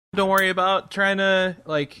Don't worry about trying to,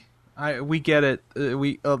 like, we get it.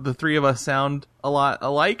 The three of us sound a lot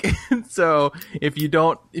alike. So if you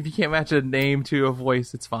can't match a name to a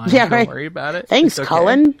voice, it's fine. Yeah, Don't worry about it. Thanks, okay.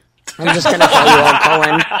 Cullen. I'm just going to call you all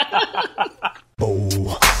Cullen. Bow,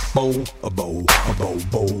 bow, a bow, a bow,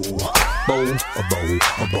 bow, bow, a bow,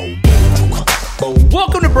 a bow, bow.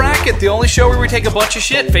 Welcome to Bracket, the only show where we take a bunch of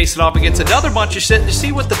shit, face it off against another bunch of shit to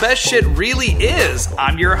see what the best shit really is.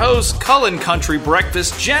 I'm your host, Cullen Country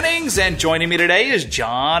Breakfast Jennings, and joining me today is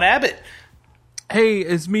John Abbott. Hey,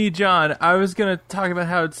 it's me, John. I was going to talk about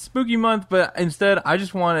how it's spooky month, but instead I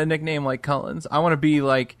just want a nickname like Cullen's. I want to be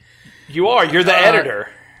like... You're the editor.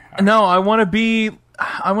 No,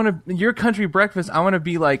 your country breakfast, I want to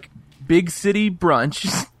be like Big City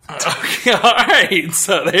Brunch. Okay, all right,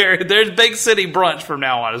 so there's Big City Brunch from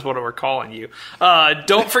now on is what we're calling you.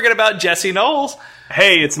 Don't forget about Jesse Knowles.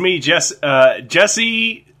 Hey, it's me,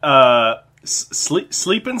 Jesse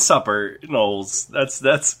Sleeping Supper Knowles.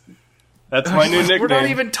 That's my new nickname. We're not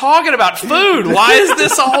even talking about food. Why is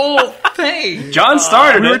this a whole thing? John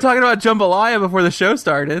started We it. were talking about jambalaya before the show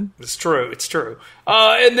started. It's true.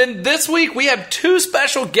 And then this week we have two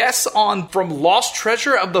special guests on from Lost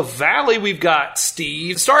Treasure of the Valley. We've got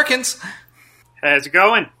Steve Starkins. How's it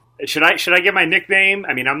going? Should I get my nickname?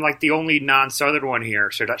 I mean, I'm like the only non-Southern one here.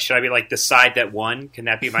 Should I be like the side that won? Can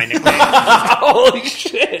that be my nickname? Holy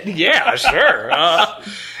shit. Yeah, sure.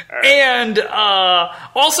 And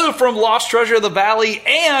also from Lost Treasure of the Valley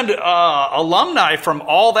and alumni from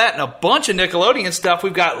all that and a bunch of Nickelodeon stuff,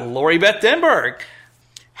 we've got Lori Beth Denberg.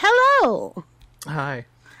 Hello. Hi.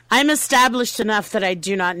 I'm established enough that I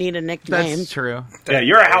do not need a nickname. That's true. Yeah,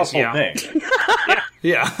 you're a household name.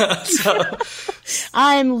 Yeah. So,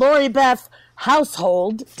 I'm Lori Beth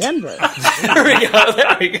Household Denver.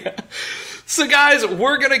 there we go. So, guys,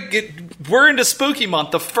 we're into Spooky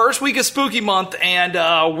Month, the first week of Spooky Month, and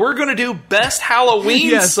we're gonna do best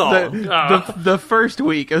Halloween song. The first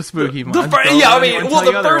week of Spooky Month.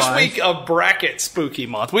 The first week of Bracket Spooky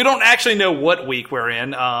Month. We don't actually know what week we're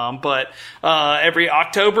in, but every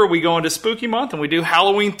October we go into Spooky Month and we do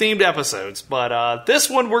Halloween themed episodes. But this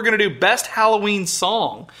one we're gonna do best Halloween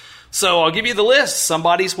song. So I'll give you the list.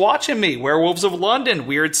 Somebody's Watching Me, Werewolves of London,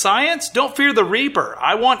 Weird Science, Don't Fear the Reaper,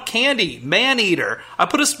 I Want Candy, Man-Eater, I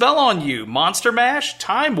Put a Spell on You, Monster Mash,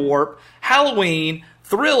 Time Warp, Halloween,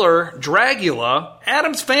 Thriller, Dragula,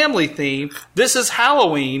 Addams Family Theme, This Is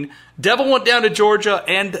Halloween, Devil Went Down to Georgia,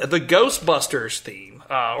 and the Ghostbusters theme,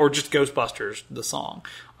 or just Ghostbusters, the song.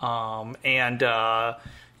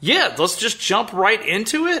 Yeah, let's just jump right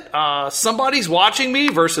into it. Somebody's Watching Me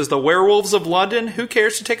versus the Werewolves of London. Who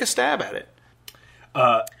cares to take a stab at it?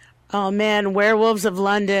 Oh, man, Werewolves of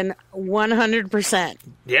London, 100%.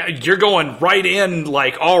 Yeah, you're going right in,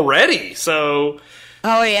 like, already, so...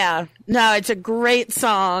 Oh, yeah. No, it's a great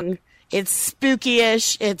song. It's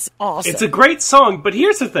spooky-ish. It's awesome. It's a great song, but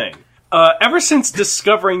here's the thing. Ever since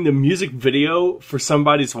discovering the music video for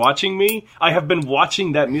Somebody's Watching Me, I have been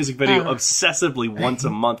watching that music video obsessively once a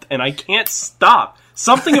month, and I can't stop.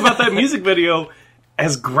 Something about that music video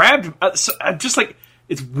has grabbed...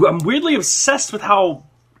 I'm weirdly obsessed with how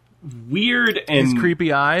weird and... His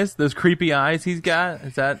creepy eyes? Those creepy eyes he's got?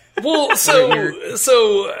 Is that... Well, what's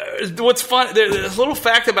fun, the little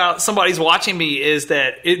fact about Somebody's Watching Me is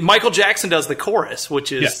that Michael Jackson does the chorus,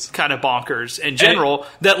 which is kind of bonkers in general,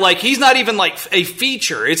 that like he's not even like a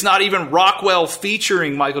feature. It's not even Rockwell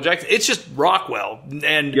featuring Michael Jackson. It's just Rockwell.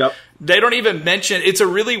 And they don't even mention, it's a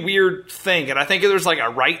really weird thing. And I think there's like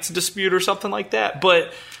a rights dispute or something like that.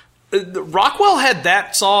 But Rockwell had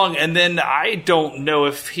that song, and then I don't know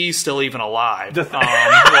if he's still even alive. The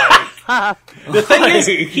thing is,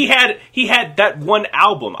 he had that one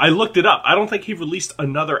album. I looked it up. I don't think he released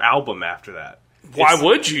another album after that. Why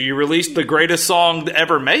would you? You released the greatest song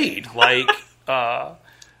ever made. Like,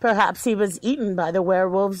 Perhaps he was eaten by the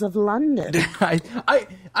Werewolves of London.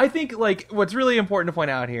 I think, like, what's really important to point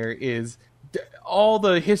out here is all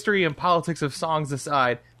the history and politics of songs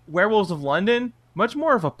aside, Werewolves of London, much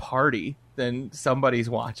more of a party than Somebody's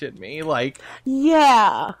Watching Me. Like,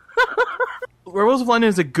 yeah. Werewolves of London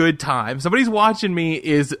is a good time. Somebody's Watching Me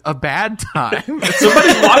is a bad time.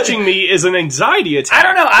 Somebody's Watching Me is an anxiety attack. I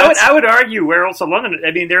don't know. I would argue Werewolves of London.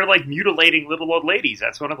 I mean, they're like mutilating little old ladies.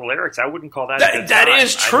 That's one of the lyrics. I wouldn't call that. That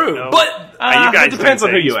is true, but it depends on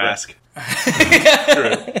who you ask.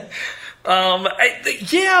 True.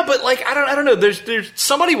 Yeah, but like I don't know. There's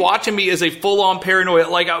somebody watching me is a full on paranoia.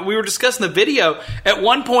 Like we were discussing the video. At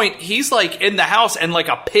one point, he's like in the house and like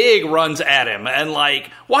a pig runs at him, and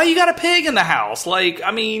like, why you got a pig in the house? Like,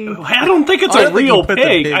 I mean, I don't think it's a real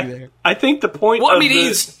pig. I think the point. Well, I mean,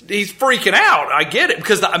 he's freaking out. I get it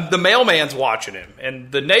because the mailman's watching him,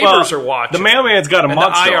 and the neighbors are watching. The mailman's got a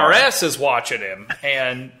monster. The IRS is watching him,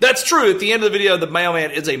 and that's true. At the end of the video, the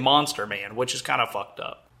mailman is a monster man, which is kind of fucked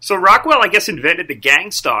up. So Rockwell, I guess, invented the gang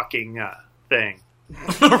stalking thing.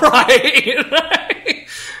 Right.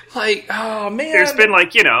 Like, oh, man. There's been,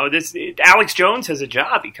 like, Alex Jones has a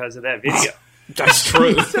job because of that video. That's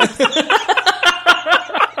true.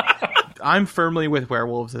 I'm firmly with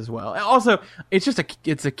Werewolves as well. Also, it's a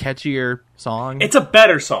catchier song. It's a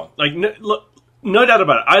better song. Like, no doubt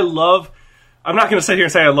about it. I'm not going to sit here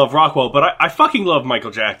and say I love Rockwell, but I fucking love Michael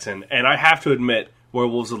Jackson, and I have to admit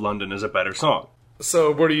Werewolves of London is a better song.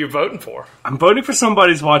 So what are you voting for? I'm voting for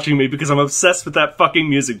Somebody's Watching Me because I'm obsessed with that fucking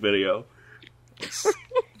music video.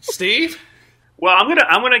 Steve? Well, I'm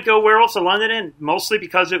gonna go Werewolves of London, and mostly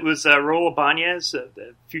because it was Raul Ibanez,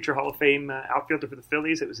 the future Hall of Fame outfielder for the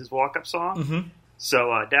Phillies. It was his walk-up song. Mm-hmm.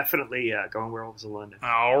 So definitely going Werewolves of London.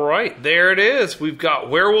 All right, there it is. We've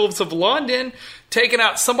got Werewolves of London taking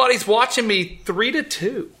out Somebody's Watching Me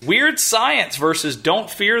 3-2. Weird Science versus Don't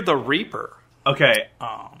Fear the Reaper. Okay,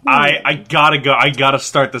 I gotta go. I gotta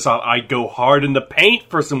start this off. I go hard in the paint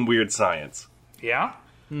for some Weird Science. Yeah?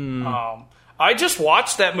 I just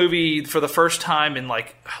watched that movie for the first time in,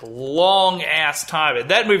 like, a long-ass time.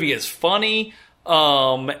 That movie is funny,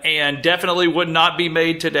 and definitely would not be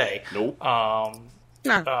made today. Nope.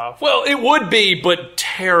 Well, it would be, but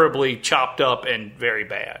terribly chopped up and very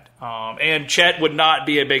bad. And Chet would not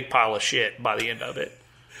be a big pile of shit by the end of it.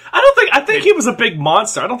 I think he was a big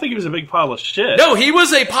monster. I don't think he was a big pile of shit. No, he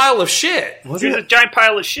was a pile of shit. He's a giant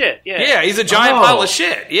pile of shit. Yeah. Yeah, he's a giant pile of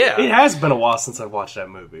shit. Yeah. It has been a while since I've watched that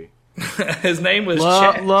movie. His name was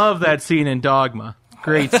Chet. Love that scene in Dogma.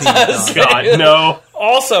 Great scene in Dogma. God, no.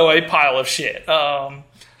 Also a pile of shit. But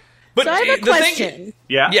so I have a question.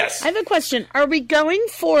 Yeah? Yes. I have a question. Are we going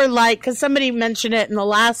for, like, because somebody mentioned it in the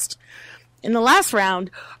last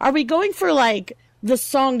round, are we going for, like, the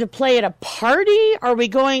song to play at a party? Are we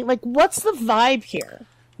going, like, what's the vibe here?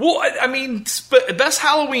 Well, I mean, best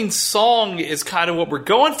Halloween song is kind of what we're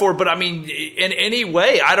going for, but I mean, in any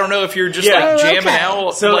way, I don't know if you're just jamming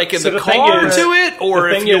out like in the car to it, or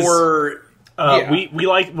if you're. We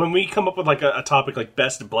like when we come up with like a topic like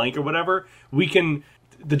best blank or whatever. We can.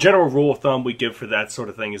 The general rule of thumb we give for that sort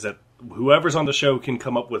of thing is that whoever's on the show can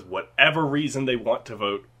come up with whatever reason they want to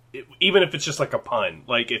vote, even if it's just like a pun.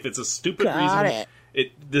 Like if it's a stupid reason.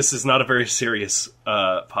 This is not a very serious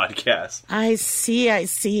podcast. I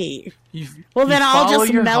see. Well, then I'll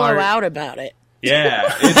just mellow out about it.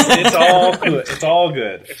 Yeah, it's all good. It's all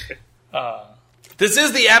good. This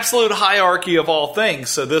is the absolute hierarchy of all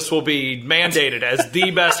things, so this will be mandated as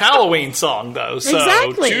the best Halloween song, though.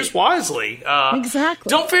 So choose wisely. Exactly.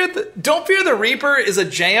 Don't fear the Reaper is a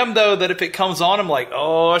jam, though. That if it comes on, I'm like,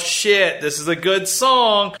 oh shit, this is a good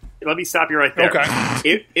song. Let me stop you right there.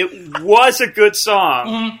 Okay. It was a good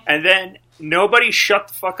song, and then nobody shut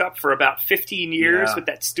the fuck up for about 15 years with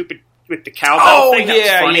that stupid with the cowbell thing. That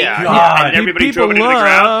was funny. Yeah. And everybody drove it into the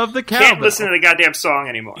ground. Can't listen to the goddamn song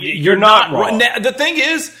anymore. You're not wrong. The thing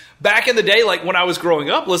is, back in the day, like when I was growing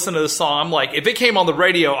up listening to the song, I'm like, if it came on the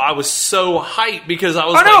radio, I was so hyped because I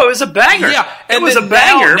was no, it was a banger. Yeah, it was a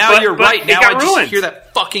banger. Now you're right. Now I ruined. just hear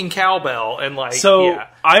that fucking cowbell and like. So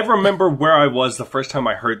I remember where I was the first time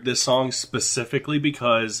I heard this song specifically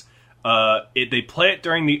because they play it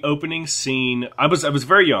during the opening scene. I was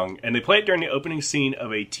very young, and they play it during the opening scene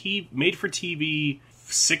of a made-for-TV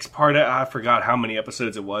 6-part. I forgot how many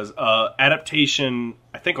episodes it was. Adaptation,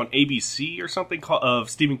 I think on ABC or something, of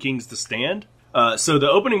Stephen King's The Stand. So the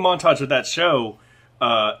opening montage of that show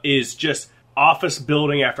is just office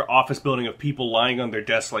building after office building of people lying on their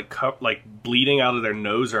desks, like bleeding out of their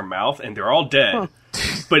nose or mouth, and they're all dead. Huh.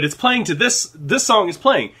 But it's playing to this. This song is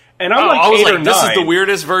playing. And I'm like 8 or 9. This is the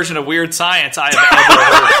weirdest version of Weird Science I have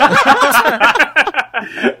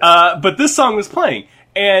ever heard. But this song was playing.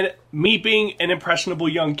 And me being an impressionable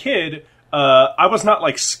young kid, I was not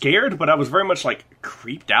like scared, but I was very much like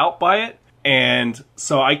creeped out by it. And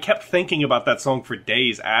so I kept thinking about that song for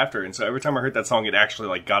days after. And so every time I heard that song, it actually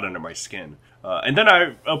like got under my skin. And then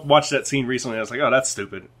I watched that scene recently, and I was like, oh, that's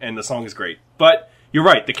stupid. And the song is great. But you're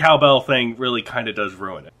right, the cowbell thing really kind of does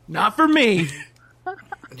ruin it. Not for me.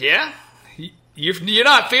 Yeah? You're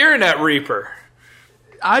not fearing that Reaper.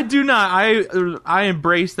 I do not. I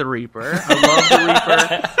embrace the Reaper. I love the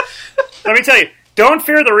Reaper. Let me tell you, Don't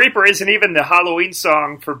Fear the Reaper isn't even the Halloween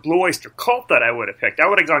song for Blue Oyster Cult that I would have picked. I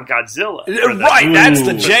would have gone Godzilla. Right, that's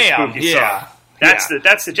the jam. Yeah. That's the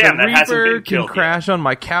jam. The that hasn't Reaper been killed can crash on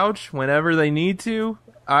my couch whenever they need to.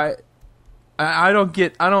 I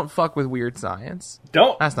don't fuck with weird science.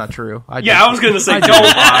 Don't. That's not true. I was going to say don't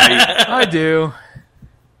lie.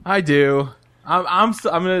 I do. I'm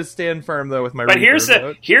going to stand firm though with my. But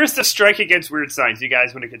Reaper here's the strike against weird science. You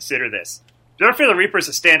guys want to consider this? Don't Fear the Reaper is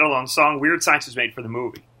a standalone song. Weird Science was made for the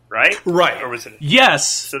movie, right? Right. Or was it? Yes.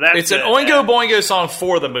 So that's it's an Oingo Boingo song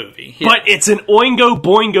for the movie. Yeah. But it's an Oingo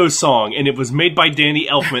Boingo song, and it was made by Danny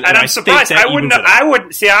Elfman. And I'm surprised. I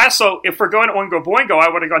wouldn't. See, if we're going Oingo Boingo, I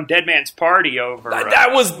would have gone Dead Man's Party over. That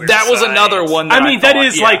was another one. That that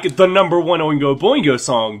is like the number one Oingo Boingo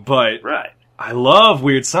song, but right. I love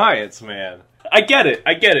Weird Science, man. I get it.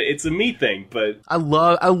 It's a me thing, but I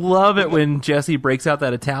love it when Jesse breaks out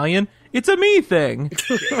that Italian. It's a me thing.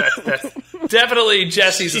 That's definitely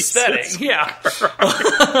Jesse's aesthetic. Yeah.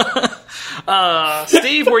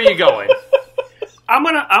 Steve, where are you going? I'm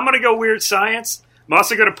gonna go Weird Science. I'm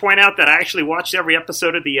also going to point out that I actually watched every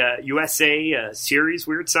episode of the USA series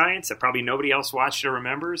Weird Science that probably nobody else watched or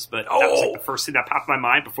remembers, but that was like the first thing that popped in my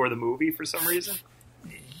mind before the movie for some reason.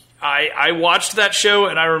 I watched that show,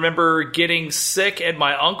 and I remember getting sick at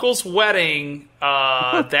my uncle's wedding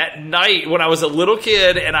that night when I was a little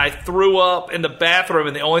kid, and I threw up in the bathroom,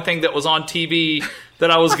 and the only thing that was on TV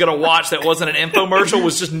that I was going to watch that wasn't an infomercial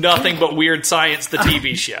was just nothing but Weird Science, the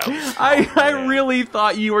TV show. I really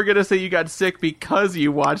thought you were going to say you got sick because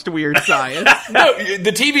you watched Weird Science. No,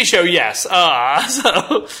 the TV show, yes.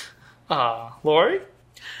 Lori?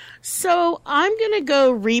 So I'm going to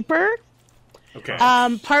go Reaper. okay.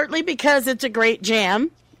 Partly because it's a great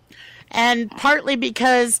jam, and partly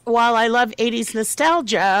because while I love 80s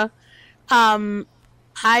nostalgia,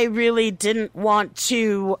 I really didn't want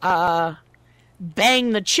to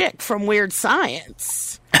bang the chick from Weird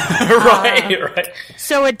Science. Right.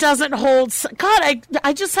 So it doesn't hold... God,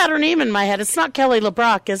 I just had her name in my head. It's not Kelly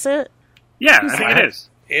LeBrock, is it? Yeah, I think it is.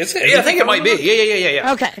 Is it? Yeah, I think it might be.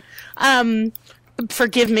 Yeah. Okay.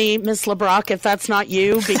 Forgive me, Miss LeBrock, if that's not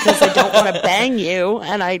you, because I don't want to bang you,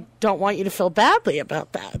 and I don't want you to feel badly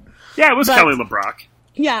about that. Yeah, it was Kelly LeBrock.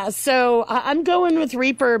 Yeah, so I'm going with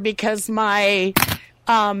Reaper because my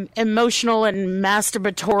emotional and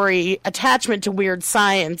masturbatory attachment to Weird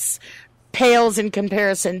Science pales in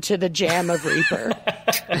comparison to the jam of Reaper.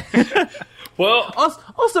 Well,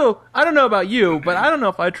 also, I don't know about you, but I don't know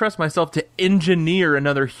if I trust myself to engineer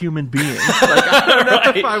another human being. I don't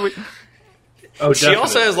know if I would... Oh, she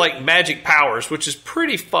also has like magic powers, which is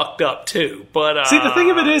pretty fucked up too. But see, the thing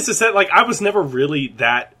of it is that like I was never really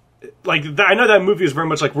that like I know that movie is very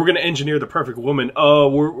much like we're going to engineer the perfect woman. Oh,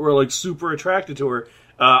 we're like super attracted to her.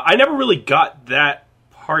 I never really got that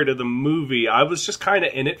part of the movie. I was just kind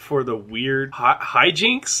of in it for the weird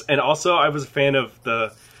hijinks, and also I was a fan of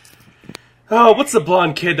the what's the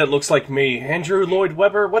blonde kid that looks like me? Andrew Lloyd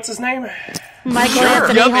Webber. What's his name? Michael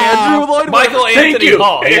Anthony Hall. Andrew Lloyd Webber. Michael Anthony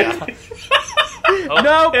Hall. Yeah.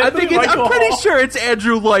 No, I'm pretty sure it's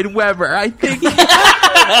Andrew Lloyd Webber. I think.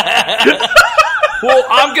 Well,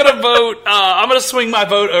 I'm gonna vote. I'm gonna swing my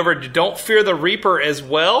vote over to Don't Fear the Reaper as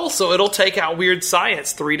well, so it'll take out Weird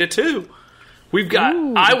Science 3-2. We've got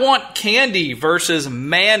I Want Candy versus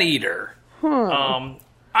Maneater. I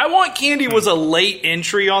Want Candy was a late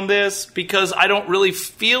entry on this because I don't really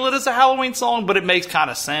feel it as a Halloween song, but it makes kind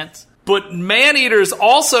of sense. But Maneater's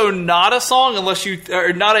also not a song unless you,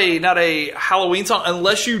 or not a Halloween song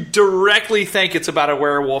unless you directly think it's about a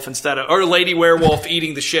werewolf or a lady werewolf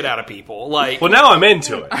eating the shit out of people. Like, well, now I'm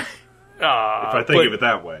into it. If I think of it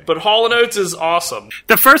that way. But Hall & Oates is awesome.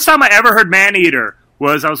 The first time I ever heard Maneater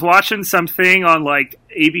was I was watching something on like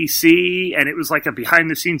ABC, and it was like a behind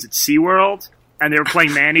the scenes at SeaWorld. And they were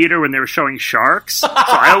playing Maneater when they were showing sharks. So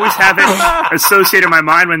I always have it associated in my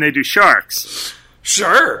mind when they do sharks.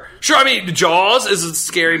 Sure. I mean, Jaws is a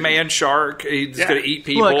scary man shark. He's going to eat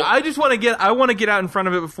people. Look, I want to get out in front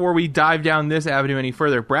of it before we dive down this avenue any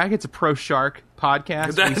further. Bracket's a pro shark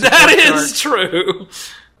podcast. That is true.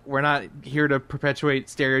 We're not here to perpetuate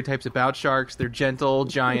stereotypes about sharks. They're gentle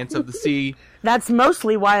giants of the sea. That's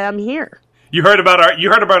mostly why I'm here. You heard about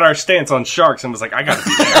our stance on sharks and was like, I got to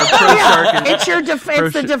be there.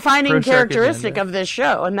 It's the defining characteristic of this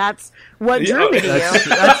show, and that's what drew me to you.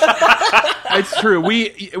 It's true.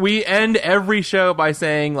 We end every show by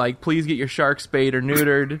saying, like, please get your shark spayed or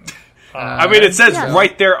neutered. I mean, it says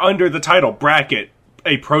right there under the title, bracket,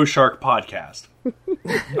 a pro shark podcast.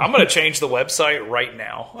 I'm going to change the website right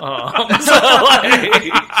now.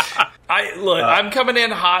 I'm coming in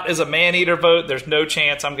hot as a Maneater vote. There's no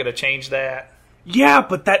chance I'm going to change that. Yeah,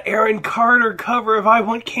 but that Aaron Carter cover of I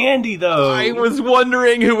Want Candy, though. I was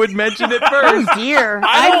wondering who would mention it Oh first. dear,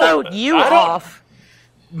 I vote you off.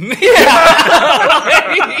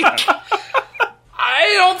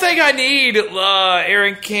 I don't think I need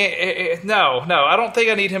Aaron Candy. No, I don't think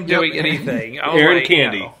I need him doing anything. Aaron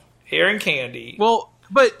Candy. Aaron Candy. Well,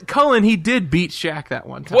 but Cullen, he did beat Shaq that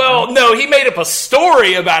one time. Well, no, he made up a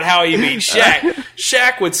story about how he beat Shaq.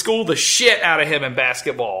 Shaq would school the shit out of him in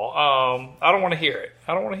basketball. I don't want to hear it.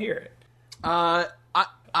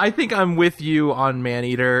 I think I'm with you on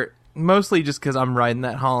Maneater, mostly just because I'm riding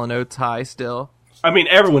that Hall & Oates high still. I mean,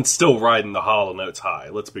 everyone's still riding the Hall & Oates high,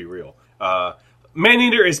 let's be real.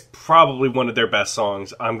 Maneater is probably one of their best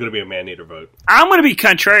songs. I'm going to be a Maneater vote. I'm going to be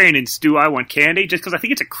contrarian and do I Want Candy just because I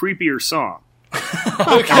think it's a creepier song.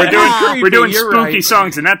 Okay. We're doing You're spooky right.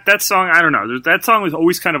 songs, and that song, I don't know. That song was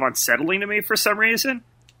always kind of unsettling to me for some reason.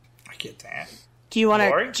 I get that. Do you want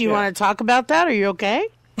Lori? to talk about that? Are you okay?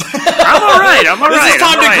 I'm all right. This is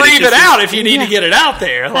time to grieve it out if you need to get it out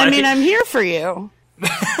there. I mean, I'm here for you.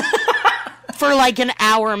 For like an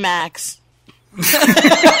hour max.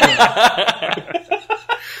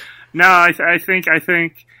 No, I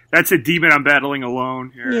think that's a demon I'm battling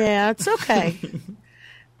alone here. Yeah, it's okay.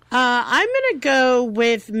 I'm going to go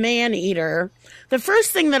with Maneater. The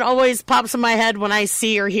first thing that always pops in my head when I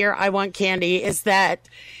see or hear I Want Candy is that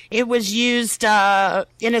it was used in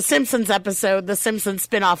a Simpsons episode, the Simpsons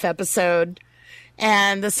spin-off episode.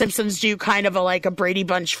 And the Simpsons do kind of a Brady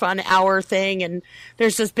Bunch fun hour thing. And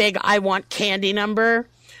there's this big I Want Candy number.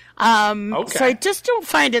 Okay. So I just don't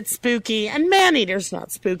find it spooky. And Maneater's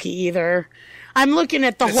not spooky either. I'm looking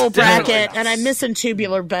at the whole definitely bracket, not. and I'm missing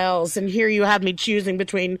Tubular Bells, and here you have me choosing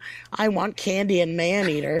between I Want Candy and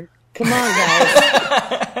Maneater. Come on,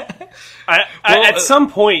 guys. At some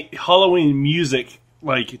point, Halloween music,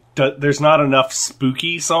 there's not enough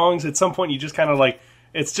spooky songs. At some point, you just kind of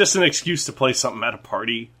it's just an excuse to play something at a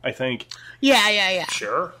party, I think. Yeah.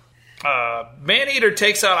 Sure. Maneater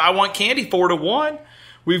takes out I Want Candy 4-1.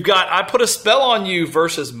 We've got I Put a Spell on You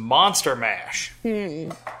versus Monster Mash.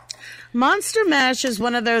 Monster Mash is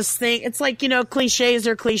one of those things. It's cliches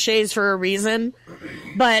are cliches for a reason.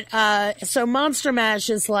 But, so Monster Mash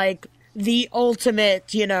is the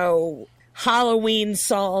ultimate, Halloween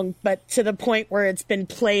song, but to the point where it's been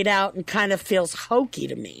played out and kind of feels hokey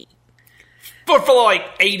to me. But for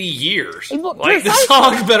 80 years. Well, The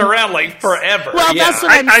song's been around forever. Well, yeah. that's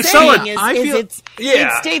what I'm I saw saying. it-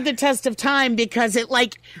 It stayed the test of time because it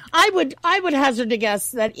I would hazard to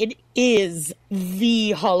guess that it is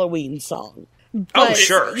the Halloween song. But,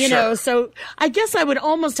 sure. So I guess I would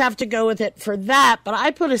almost have to go with it for that. But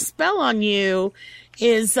I Put a Spell on You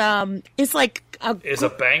is Is a banger?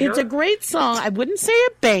 It's a great song. I wouldn't say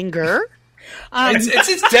a banger.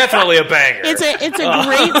 It's definitely a banger. It's a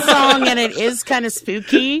great song, and it is kind of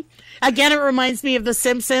spooky. Again, it reminds me of The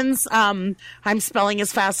Simpsons. I'm spelling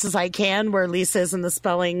as fast as I can, where Lisa is in the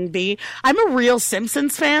spelling bee. I'm a real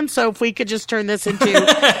Simpsons fan, so if we could just turn this into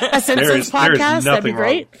a Simpsons podcast, that'd be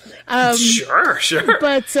great. Sure.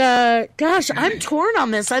 But, gosh, I'm torn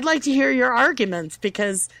on this. I'd like to hear your arguments,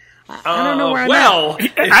 because I don't know where I'm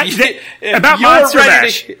at. About you're Monster ready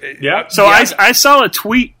Mash. Yeah. So I saw a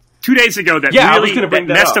tweet 2 days ago that Yeah, I was really gonna bring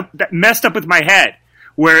that messed up with my head.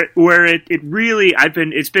 Where it really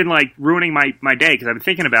it's been ruining my day because I've been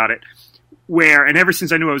thinking about it. And ever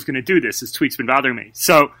since I knew I was going to do this tweet's been bothering me.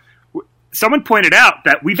 So someone pointed out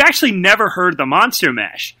that we've actually never heard the Monster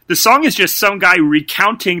Mash. The song is just some guy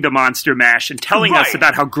recounting the Monster Mash and telling us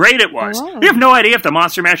about how great it was. Oh. We have no idea if the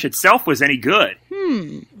Monster Mash itself was any good.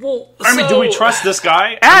 Well, Do we trust this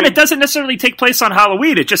guy? And it doesn't necessarily take place on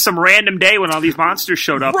Halloween. It's just some random day when all these monsters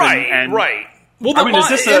showed up. Right. Well,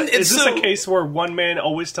 is this a case where one man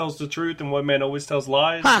always tells the truth and one man always tells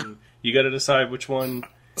lies? And you got to decide which one.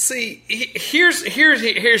 See, here's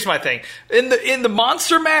my thing. In the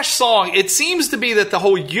Monster Mash song, it seems to be that the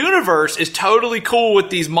whole universe is totally cool with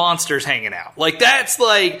these monsters hanging out. Boris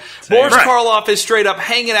Karloff is straight up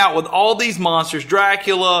hanging out with all these monsters,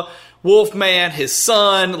 Dracula, Wolfman, his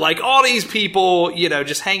son, all these people,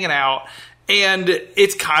 just hanging out. And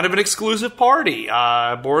it's kind of an exclusive party.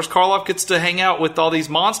 Boris Karloff gets to hang out with all these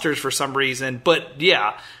monsters for some reason. But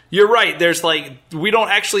yeah, you're right. There's we don't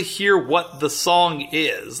actually hear what the song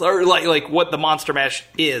is, or what the Monster Mash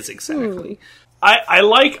is exactly.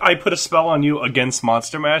 I Put a Spell on You against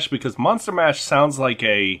Monster Mash because Monster Mash sounds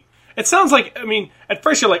it sounds at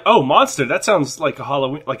first you're like, oh, monster, that sounds like a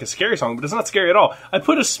Halloween, a scary song, but it's not scary at all. I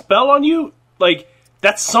Put a Spell on You,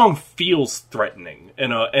 that song feels threatening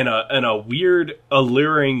in a weird,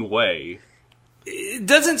 alluring way. it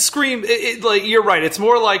doesn't scream. Like you're right. It's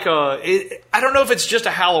more like I don't know if it's just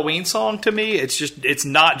a Halloween song to me. It's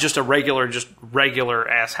not just a regular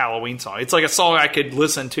ass Halloween song. It's like a song I could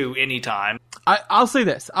listen to anytime. I'll say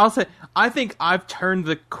this. I think I've turned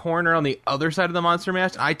the corner on the other side of the Monster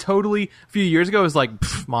Mash. I totally, a few years ago, was like,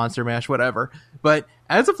 Monster Mash, whatever. But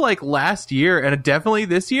as of like last year, and definitely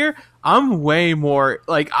this year, I'm way more,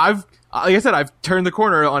 like I said, I've turned the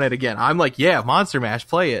corner on it again. I'm like, yeah, Monster Mash,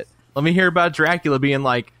 play it. Let me hear about Dracula being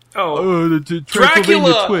like, the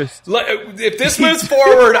Dracula twist. If this moves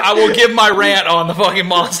forward, I will give my rant on the fucking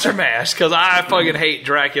Monster Mash because I fucking hate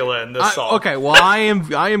Dracula in this song. Okay, well, I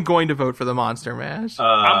am going to vote for the Monster Mash.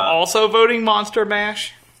 I'm also voting Monster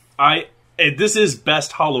Mash. This is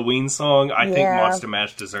best Halloween song. I think Monster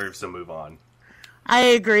Mash deserves to move on. I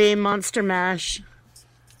agree, Monster Mash.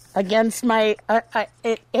 Against my,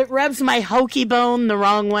 it rubs my hokey bone the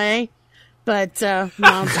wrong way, but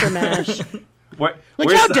Monster Mash.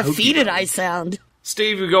 Look how defeated I sound.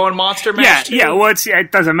 Steve, you going Monster Mash? Yeah. Well,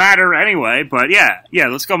 it doesn't matter anyway. But yeah.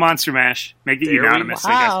 Let's go Monster Mash. Make it unanimous. Wow.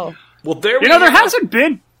 I guess. Well, there hasn't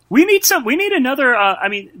been. We need another.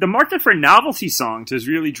 The market for novelty songs has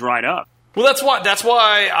really dried up. Well, that's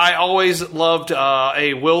why I always loved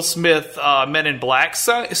a Will Smith Men in Black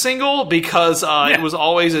single because it was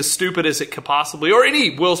always as stupid as it could possibly, or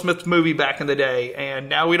any Will Smith movie back in the day, and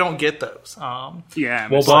now we don't get those. Well,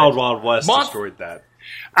 Wild Wild West destroyed that.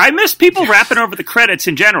 I miss people rapping over the credits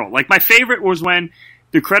in general. Like, my favorite was when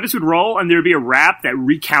the credits would roll and there would be a rap that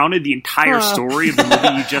recounted the entire story of the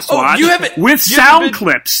movie you just watched with sound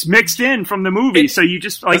clips mixed in from the movie. So you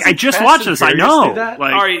just, like, I just watched this, I know.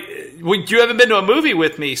 Like, all right, you haven't been to a movie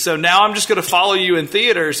with me, so now I'm just going to follow you in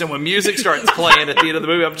theaters, and when music starts playing at the end of the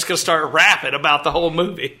movie, I'm just going to start rapping about the whole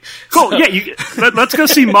movie. Cool, so. Yeah, let's go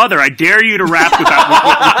see Mother. I dare you to rap about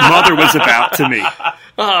what Mother was about to me.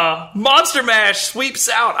 Monster Mash sweeps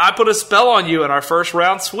out I Put a Spell on You in our first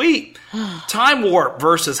round sweep. Time Warp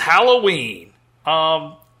versus Halloween.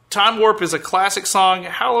 Time Warp is a classic song.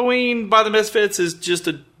 Halloween by the Misfits is just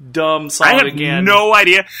a dumb song again. I have no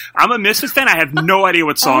idea. I'm a Misfits fan. I have no idea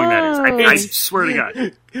what song that is. I swear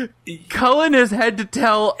to God. Cullen has had to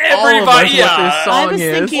tell everybody what this song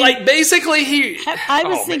is. Like, basically, I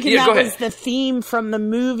was thinking that was the theme from the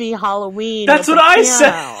movie Halloween. That's what I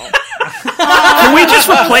said. Can we just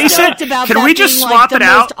replace it? Can we just swap it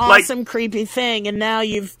out? The most awesome, creepy thing, and now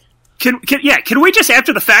you've... Can we just,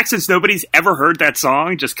 after the fact, since nobody's ever heard that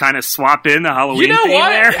song, just kind of swap in the Halloween theme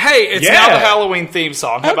there? Hey, it's now the Halloween theme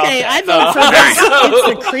song. How about that? I vote for that.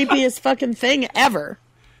 It's the creepiest fucking thing ever.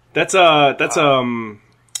 That's a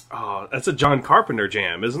John Carpenter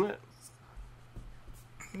jam, isn't it?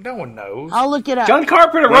 No one knows. I'll look it up. John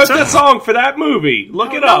Carpenter wrote that song for that movie.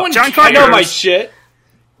 Look it up. John Carpenter. I know my shit.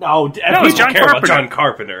 No, it's John Carpenter. John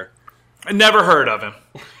Carpenter. I never heard of him.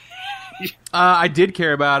 I did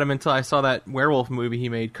care about him until I saw that werewolf movie he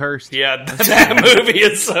made, Cursed. Yeah, that movie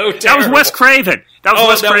is so terrible. That was Wes Craven. That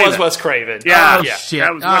was Wes Craven. Yeah. Shit.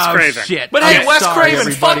 That was Wes Craven. Shit. But hey, Wes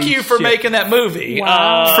Craven, fuck you for making that movie.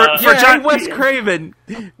 Wow. Wes Craven.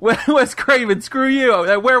 Wes Craven, screw you.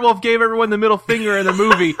 That werewolf gave everyone the middle finger in the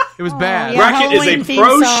movie. It was bad. Bracket is a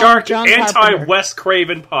pro-shark, anti-Wes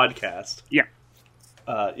Craven podcast. Yeah.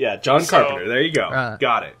 John Carpenter. There you go.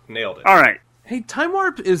 Got it. Nailed it. All right. Hey, Time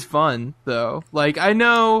Warp is fun, though. Like, I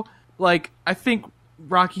know, like, I think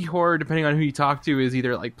Rocky Horror, depending on who you talk to, is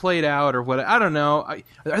either, like, played out or what. I don't know.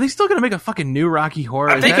 Are they still going to make a fucking new Rocky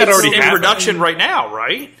Horror? I think it's already in production right now,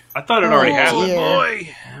 right? I thought it already happened.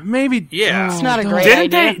 Boy. Maybe. Yeah. It's not a great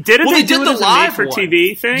idea. Didn't they do the live for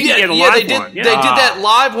TV thing? Yeah, the live they one. They did that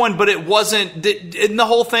live one, but it wasn't in the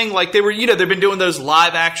whole thing. Like, they were, they've been doing those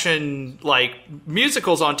live action like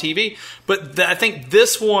musicals on TV. But I think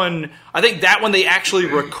that one they actually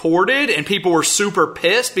recorded, and people were super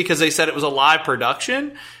pissed because they said it was a live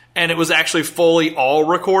production, and it was actually fully all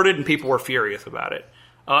recorded, and people were furious about it.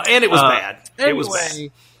 And it was bad. Anyway, it was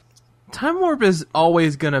bad. Time Warp is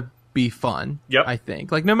always gonna be fun. Yep. I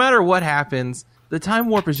think. Like, no matter what happens, the Time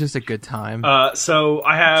Warp is just a good time. So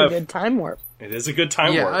I have... It's a good time warp. It is a good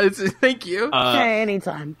time warp. Thank you.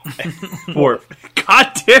 Anytime. Warp.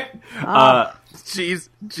 God damn. Jesus.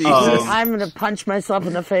 I'm going to punch myself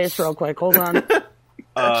in the face real quick. Hold on.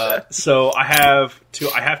 So I have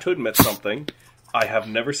to admit something. I have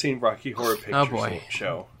never seen Rocky Horror Picture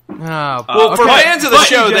Show. Well, for fans of the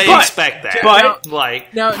show, they expect that. But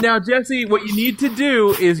now, Jesse, what you need to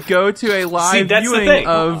do is go to a live viewing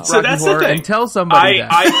of Rocky Horror and tell somebody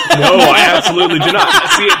that. No, I absolutely do not.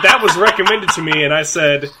 See, that was recommended to me, and I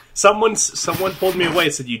said someone pulled me away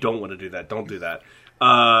and said, "You don't want to do that. Don't do that."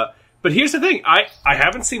 But here's the thing: I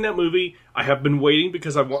haven't seen that movie. I have been waiting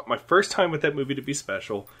because I want my first time with that movie to be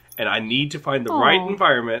special, and I need to find the right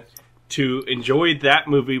environment to enjoy that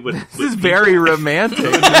movie with This is very romantic.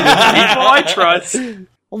 people I trust.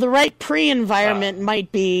 Well, the right pre-environment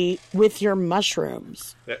might be with your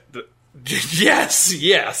mushrooms. Yes.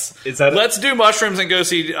 Is that Let's do mushrooms and go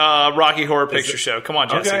see Rocky Horror Picture Show. Come on,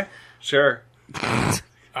 Jesse. Okay, sure.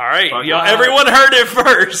 All right, y'all, everyone heard it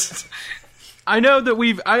first. I know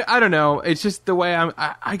that I don't know. It's just the way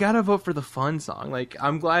I gotta vote for the fun song. Like,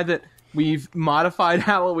 I'm glad that we've modified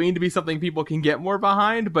Halloween to be something people can get more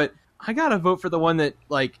behind, but I gotta vote for the one that,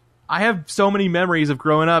 like, I have so many memories of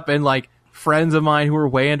growing up and, like, friends of mine who were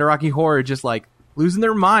way into Rocky Horror just, like, losing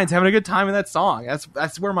their minds, having a good time in that song.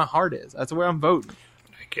 That's where my heart is. That's where I'm voting.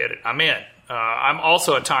 I get it. I'm in. I'm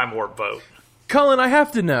also a Time Warp vote. Cullen, I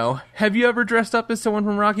have to know, have you ever dressed up as someone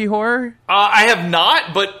from Rocky Horror? I have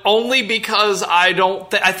not, but only because I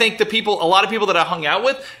think a lot of people that I hung out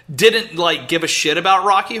with didn't like give a shit about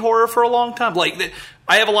Rocky Horror for a long time. Like,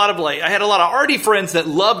 I had a lot of arty friends that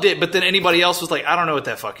loved it, but then anybody else was like, I don't know what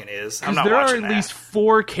that fucking is. I'm not there watching are at that. least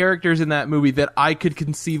 4 characters in that movie that I could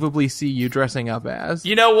conceivably see you dressing up as.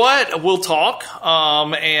 You know what? We'll talk,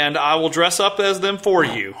 and I will dress up as them for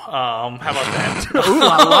you. How about that? Ooh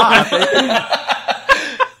la la.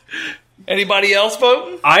 Anybody else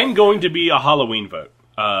voting? I'm going to be a Halloween vote,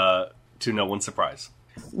 to no one's surprise.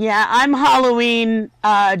 Yeah, I'm Halloween,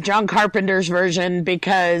 John Carpenter's version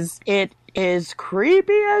because it is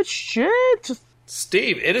creepy as shit.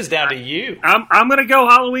 Steve, it is down to you. I'm gonna go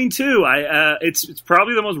Halloween too. It's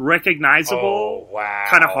probably the most recognizable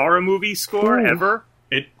kind of horror movie score ever.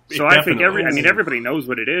 So I think everybody knows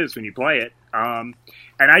what it is when you play it. And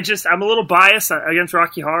I'm a little biased against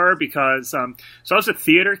Rocky Horror because so I was a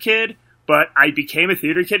theater kid, but I became a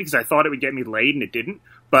theater kid because I thought it would get me laid and it didn't.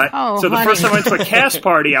 But so the first time I went to a cast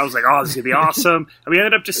party, I was like, "Oh, this is gonna be awesome." And we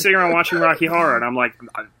ended up just sitting around watching Rocky Horror, and I'm like,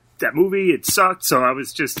 that movie, it sucked. So I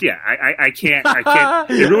was just, I can't.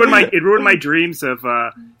 It ruined my dreams of.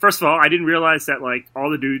 First of all, I didn't realize that like all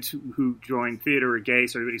the dudes who joined theater were gay,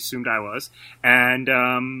 so everybody assumed I was. And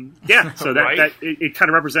so that it kind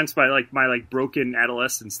of represents my broken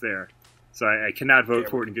adolescence there. So I cannot vote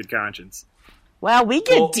for it in good conscience. Well, we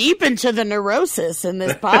get deep into the neurosis in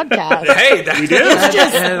this podcast. Hey, we do. It's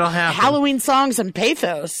just It'll happen. Halloween songs and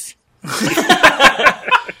pathos.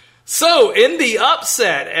 So, in the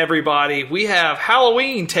upset, everybody, we have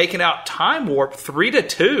Halloween taking out Time Warp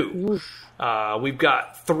 3-2. We've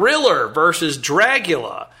got Thriller versus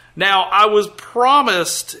Dragula. Now, I was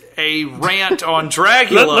promised a rant on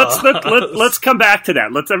Dragula. Let's come back to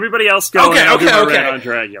that. Let's everybody else go. Okay. Rant on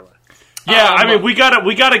Dragula. Yeah, I mean, we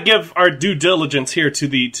gotta give our due diligence here to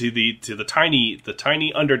the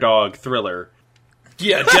tiny underdog Thriller.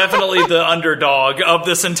 Yeah, definitely the underdog of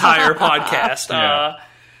this entire podcast. Yeah.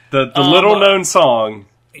 The little known song.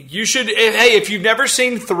 You should. Hey, if you've never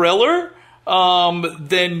seen Thriller,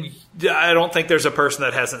 then I don't think there's a person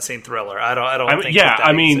that hasn't seen Thriller. I don't think. Yeah,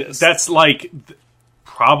 that exists. that's like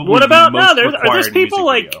probably. What about the most there's people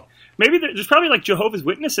like video. maybe there's probably like Jehovah's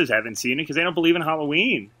Witnesses haven't seen it because they don't believe in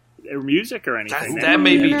Halloween or music or anything. That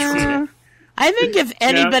may be true. I think if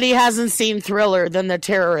anybody hasn't seen Thriller, then the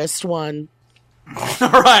terrorist one.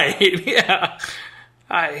 Right? Yeah.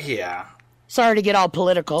 Yeah. Sorry to get all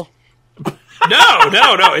political. No.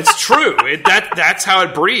 It's true. That's how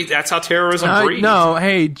it breeds. That's how terrorism breeds. No,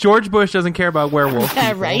 hey, George Bush doesn't care about werewolves.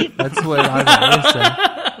 Right? That's what I've always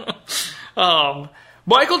said.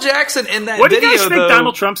 Michael Jackson in that What do video, you guys think though,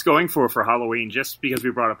 Donald Trump's going for Halloween just because we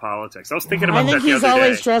brought up politics? I was thinking about I think that the he's other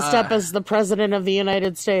always day. dressed up as the president of the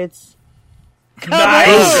United States.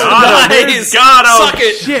 Nice. Got him.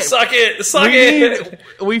 Suck it.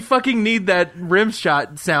 We fucking need that rim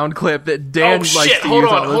shot sound clip that Dan likes to Hold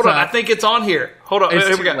use on. all the time. I think it's on here. Hold on. It's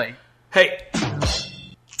Here too we go. late. Hey.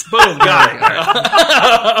 Boom, got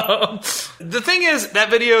it. The thing is, that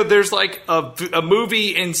video, there's like a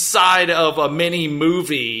movie inside of a mini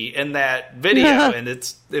movie in that video, and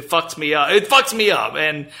it fucks me up. It fucks me up,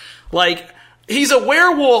 and like he's a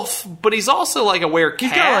werewolf, but he's also like a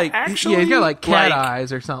werecat. Actually, he's got like cat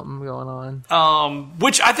eyes or something going on.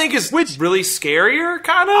 Which I think is really scarier,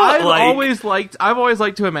 kind of. I've always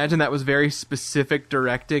liked to imagine that was very specific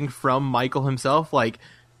directing from Michael himself. Like,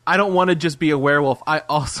 I don't want to just be a werewolf. I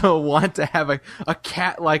also want to have a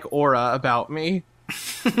cat-like aura about me,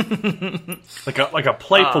 like a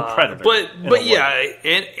playful predator. But yeah,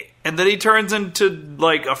 and then he turns into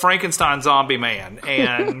like a Frankenstein zombie man,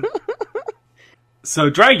 and so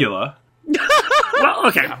Dragula, Well,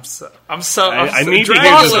 okay. I need to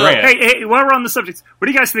hear this rant. Hey, while we're on the subject, what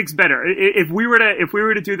do you guys think's better? If we were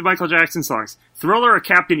to do the Michael Jackson songs, Thriller or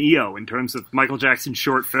Captain EO in terms of Michael Jackson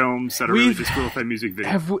short films that are really just glorified music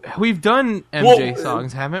videos? We've done MJ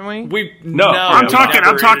songs, haven't we? No, I'm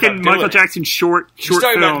talking Michael Jackson short films.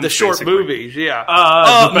 About the short basically. movies, yeah.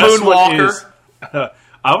 The best one Moonwalker. is,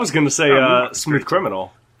 I was going to say Smooth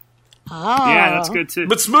Criminal. Oh. Yeah, that's good too.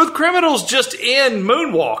 But Smooth Criminal's just in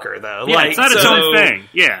Moonwalker, though. Yeah, it's not its own thing.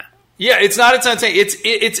 Yeah. Yeah, it's not its own thing.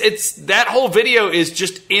 It's that whole video is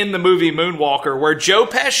just in the movie Moonwalker, where Joe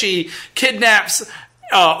Pesci kidnaps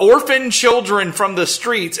orphan children from the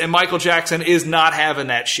streets, and Michael Jackson is not having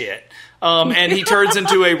that shit. And he turns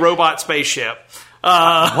into a robot spaceship.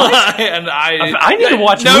 And I need to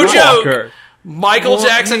watch no Moonwalker. joke. Michael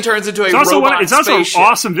Jackson turns into a robot spaceship. It's also an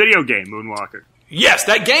awesome video game, Moonwalker. Yes,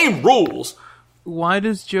 that game rules. Why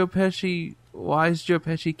is Joe Pesci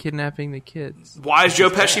kidnapping the kids? Why is Joe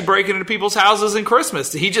Pesci breaking into people's houses in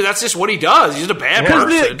Christmas? That's just what he does. He's just a bad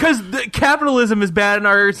person. Because capitalism is bad and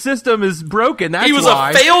our system is broken. That's he was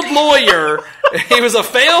why. a failed lawyer. He was a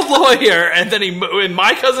failed lawyer, and then and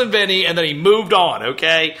My Cousin Vinny, and then he moved on.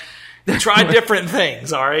 Okay, he tried different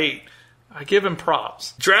things. All right. I give him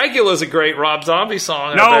props. Dracula's a great Rob Zombie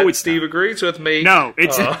song. No, Steve agrees with me. No,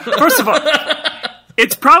 it's first of all,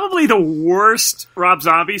 it's probably the worst Rob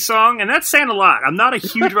Zombie song, and that's saying a lot. I'm not a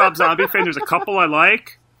huge Rob Zombie fan. There's a couple I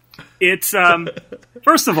like. It's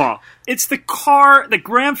first of all, it's the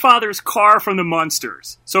grandfather's car from the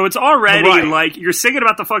Munsters. So it's already like you're singing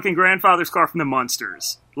about the fucking grandfather's car from the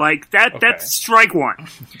Munsters. Like that. Okay. That's strike one.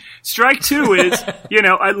 Strike two is,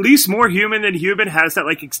 at least More Human Than Human has that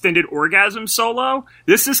like extended orgasm solo.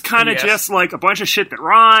 This is kind of just like a bunch of shit that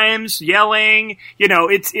rhymes, yelling.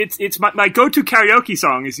 It's my go-to karaoke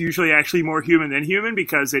song is usually actually More Human Than Human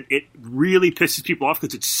because it really pisses people off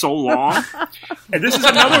because it's so long. And this is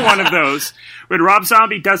another one of those when Rob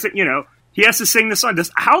Zombie doesn't, he has to sing the song. The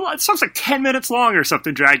song's like 10 minutes long or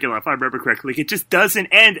something, Dracula, if I remember correctly. Like, it just doesn't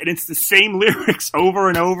end, and it's the same lyrics over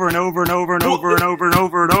and over and over and over and over and over and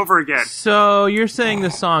over and over again. So you're saying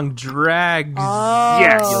the song drags?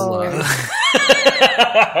 Yes.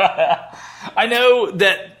 I know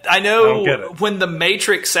when the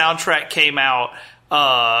Matrix soundtrack came out,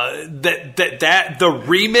 that the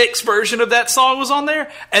remix version of that song was on there,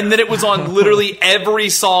 and then it was on literally every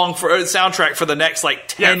song for soundtrack for the next like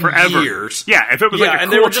 10 years. Yeah, if it was like a and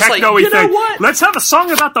cool they were just like, techno-y thing, what? Let's have a song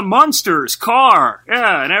about the monsters, car,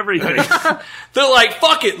 and everything. They're like,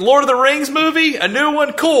 fuck it, Lord of the Rings movie, a new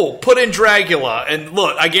one, cool. Put in Dracula, and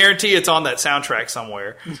look, I guarantee it's on that soundtrack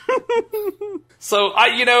somewhere. So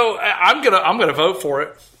I'm gonna vote for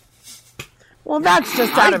it. Well, that's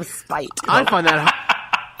just out of spite. I find that.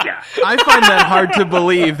 I find that hard to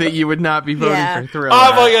believe that you would not be voting for Thriller.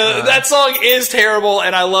 Oh my god, that song is terrible,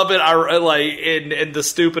 and I love it. I like in the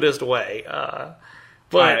stupidest way.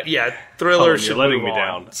 But Thriller should you're letting move me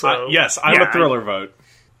on. down. So, yes, I'm a Thriller vote.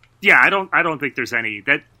 Yeah, I don't think there's any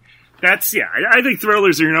that's I think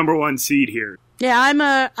Thriller's your number one seed here.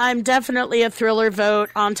 Yeah, I'm definitely a Thriller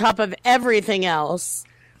vote on top of everything else.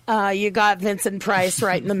 You got Vincent Price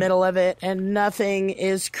right in the middle of it, and nothing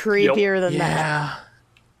is creepier than that.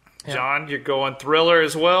 John, you're going Thriller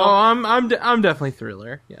as well. Oh, I'm definitely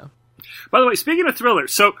Thriller. Yeah. By the way, speaking of Thriller,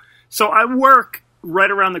 so I work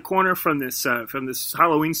right around the corner from this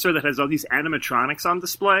Halloween store that has all these animatronics on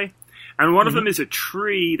display, and one of them is a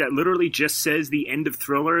tree that literally just says the end of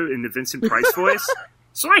Thriller in the Vincent Price voice.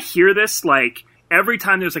 So I hear this like. Every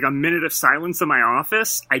time there's like a minute of silence in my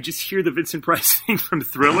office, I just hear the Vincent Price thing from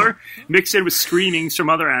Thriller mixed in with screamings from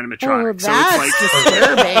other animatronics. Oh, that's so it's like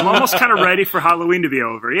disturbing. I'm almost kind of ready for Halloween to be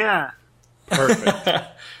over. Yeah. Perfect.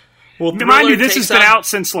 Well, mind you, this has been out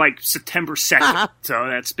since like September 2nd, so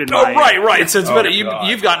that's been. Right. So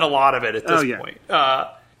you've gotten a lot of it at this point.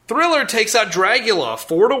 Thriller takes out Dracula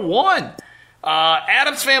 4-1.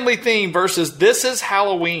 Addams Family Theme versus This Is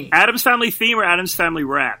Halloween. Addams Family Theme or Addams Family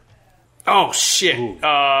Rap? Oh shit! Ooh,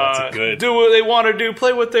 that's a good. Do what they want to do,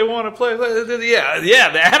 play what they want to play. Yeah.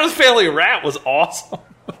 The Addams Family Rap was awesome.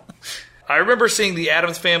 I remember seeing the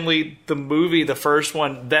Addams Family, the movie, the first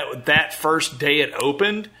one that first day it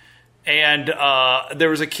opened, and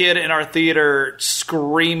there was a kid in our theater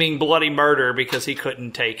screaming bloody murder because he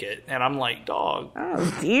couldn't take it, and I'm like, dog.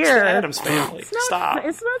 Oh dear! Addams Family. Stop.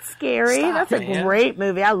 It's not scary. Stop, That's a great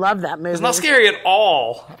movie. I love that movie. It's not scary at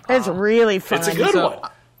all. It's really fun. It's a good one.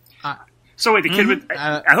 So wait, the kid with...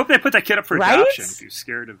 I hope they put that kid up for adoption if you're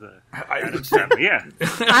scared of the Addams Family. Yeah.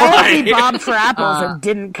 I hope he bobbed for apples and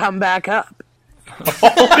didn't come back up.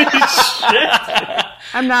 Holy shit!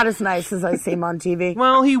 I'm not as nice as I seem on TV.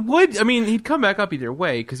 Well, he would. I mean, he'd come back up either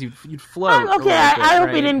way because you'd float. Okay, I hope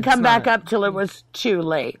he didn't come back up till it was too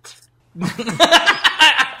late.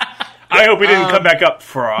 I hope he didn't come back up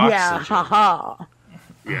for oxygen. Yeah, haha.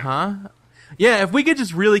 Yeah, if we could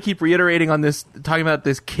just really keep reiterating on this, talking about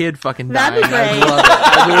this kid fucking dying, That'd be great. I'd love it.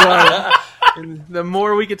 I'd love it. And the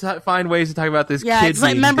more we could find ways to talk about this Yeah, kid it's like,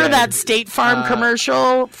 being remember dead. that State Farm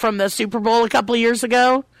commercial from the Super Bowl a couple of years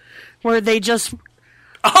ago? Where they just...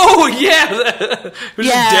 Oh, yeah. There's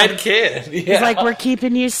Yeah. a dead kid. Yeah. It's like, we're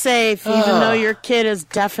keeping you safe, even though your kid is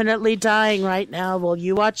definitely dying right now while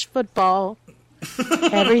you watch football.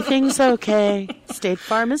 Everything's okay. State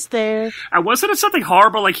Farm is there. Wasn't it something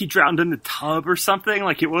horrible, like he drowned in the tub or something?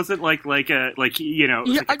 Like, it wasn't like Yeah, like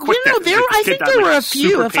a quick death. It was there. like the I kid think died, there like, were a few.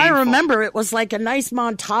 super If I painful. remember, it was like a nice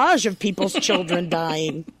montage of people's children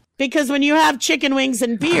dying. Because when you have chicken wings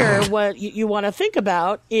and beer, what you want to think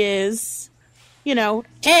about is,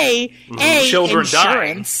 A, Children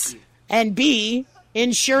insurance, and B,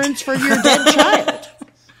 insurance for your dead child.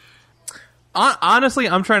 Honestly,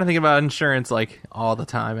 I'm trying to think about insurance like all the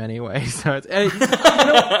time anyway. So it's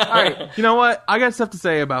all right. You know what? I got stuff to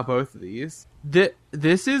say about both of these.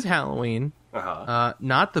 This is Halloween.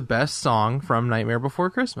 Not the best song from Nightmare Before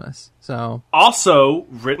Christmas. So Also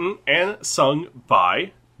written and sung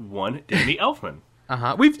by one Danny Elfman.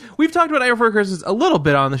 we've talked about Nightmare Before Christmas a little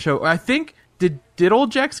bit on the show. I think did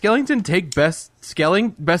old Jack Skellington take best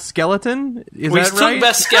skeleton? Is We that took right?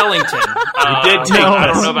 Best Skellington. did take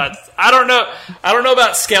I Best- don't know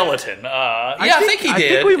about Skeleton. I think he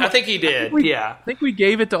did. I think he did. Yeah. I think we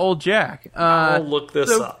gave it to old Jack. I'll look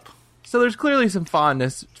this up. So there's clearly some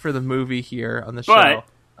fondness for the movie here on the But-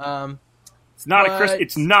 show. It's not But-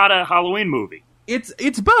 it's not a Halloween movie.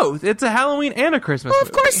 It's both. It's a Halloween and a Christmas Well, movie.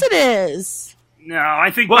 of course it is. No,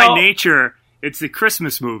 I think Well- by nature it's a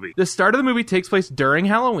Christmas movie. The start of the movie takes place during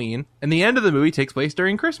Halloween, and the end of the movie takes place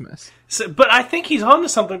during Christmas. So, but I think he's onto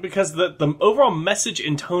something because the overall message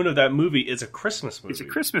and tone of that movie is a Christmas movie. It's a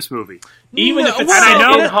Christmas movie. Even if it's And set I in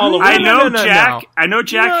know, Halloween. I know No. Jack. I know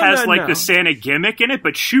Jack No, has no, like no. the Santa gimmick in it,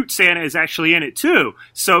 but Shoot Santa is actually in it too.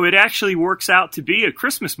 So it actually works out to be a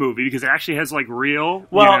Christmas movie because it actually has like real.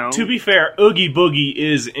 Well, to be fair, Oogie Boogie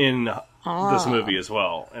is in this movie as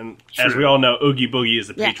well, and as we all know, Oogie Boogie is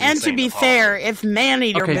the Yeah, patron and to saint be of fair, Halloween. if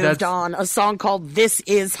Maneater Okay, moved that's- on, a song called "This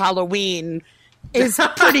Is Halloween" is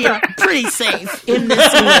pretty safe in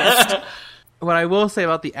this list. What I will say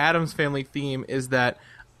about the Addams Family theme is that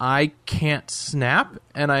I can't snap,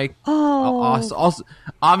 and I I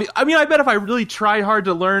bet if I really tried hard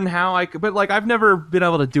to learn how I could, but like I've never been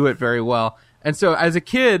able to do it very well. And so as a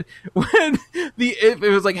kid, when if it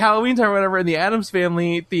was like Halloween time or whatever, and the Addams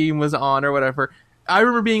Family theme was on or whatever, I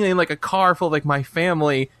remember being in like a car full of like my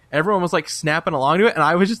family. Everyone was like snapping along to it, and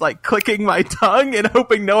I was just like clicking my tongue and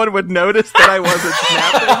hoping no one would notice that I wasn't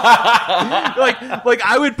snapping. like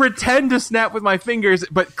I would pretend to snap with my fingers,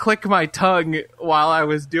 but click my tongue while I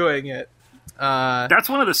was doing it. that's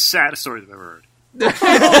one of the saddest stories I've ever heard.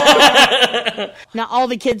 Now, all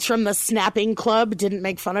the kids from the snapping club didn't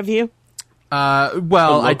make fun of you.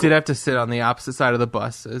 Well, I did have to sit on the opposite side of the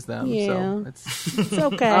bus as them, Yeah. so it's. It's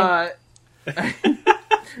okay.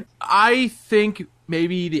 I think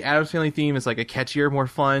maybe the Addams Family theme is like a catchier, more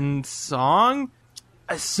fun song.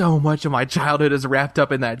 So much of my childhood is wrapped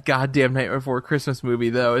up in that goddamn Nightmare Before Christmas movie,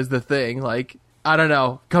 though, is the thing. Like, I don't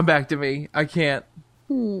know. Come back to me. I can't.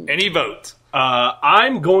 Any vote?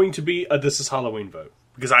 I'm going to be a This Is Halloween vote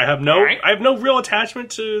because I have no real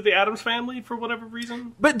attachment to the Addams Family for whatever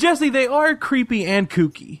reason. But Jesse, they are creepy and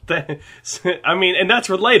kooky. I mean, and that's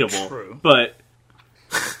relatable. True. But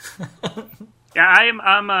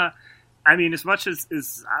Yeah, I mean, as much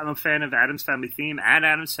as I'm a fan of Addams Family theme and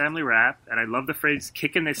Addams Family rap, and I love the phrase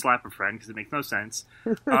 "kick and they slap a friend" because it makes no sense.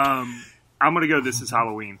 I'm gonna go. This Is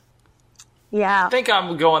Halloween. Yeah. I think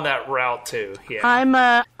I'm going that route too. Yeah.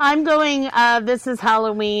 I'm going, This Is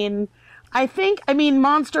Halloween. I mean,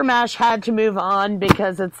 Monster Mash had to move on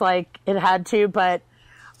because it's like, it had to, but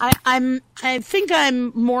I think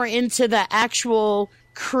I'm more into the actual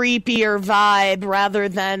creepier vibe rather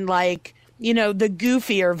than like, the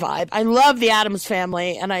goofier vibe. I love the Addams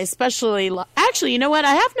Family, and I especially actually, you know what?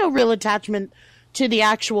 I have no real attachment to the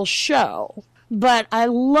actual show. But I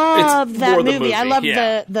love It's that more the movie. I love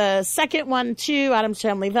yeah. the second one too, Addams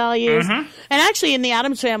Family Values. And actually in the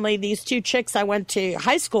Addams Family, these two chicks I went to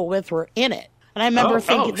high school with were in it. And I remember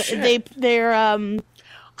thinking they're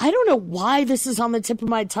I don't know why this is on the tip of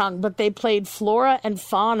my tongue, but they played Flora and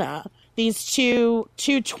Fauna, these two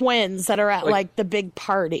twins that are at like the big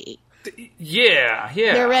party. Yeah.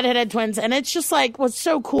 They're redheaded twins, and it's just like what's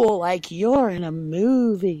so cool. Like you're in a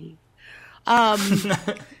movie.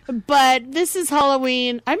 But this is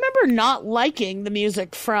Halloween. I remember not liking the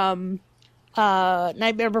music from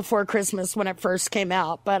Nightmare Before Christmas when it first came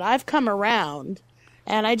out, but I've come around,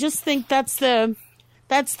 and I just think that's the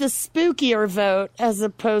spookier vote as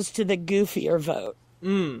opposed to the goofier vote.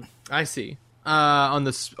 I see. On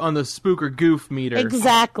the spook or goof meter,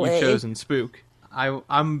 exactly. We've chosen spook.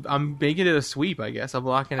 I'm making it a sweep, I guess. I'm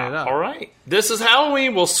locking it up. All right. This is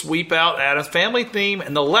Halloween. We'll sweep out Adam's Family theme.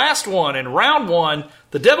 And the last one, in round one,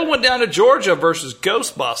 The Devil Went Down to Georgia versus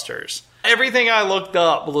Ghostbusters. Everything I looked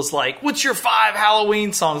up was like, what's your 5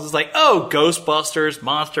 Halloween songs? It's like, oh, Ghostbusters,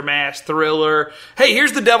 Monster Mash, Thriller. Hey,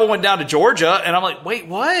 here's The Devil Went Down to Georgia. And I'm like, wait,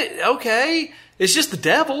 what? Okay. It's just the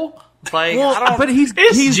devil. Like, but he's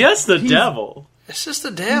just the devil. It's just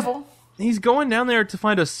the devil. He's going down there to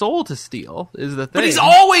find a soul to steal, is the thing. But he's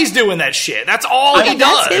always doing that shit. That's all he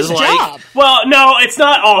does. That's his job. Well, no, it's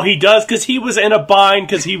not all he does, because he was in a bind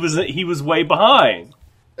because he was way behind.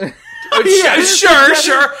 Sure. The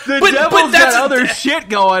devil's got other shit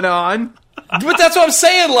going on. But that's what I'm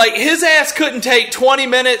saying. Like, his ass couldn't take 20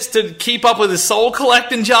 minutes to keep up with his soul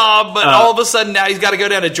collecting job, but all of a sudden now he's got to go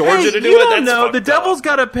down to Georgia to do it. No, the devil's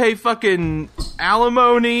got to pay fucking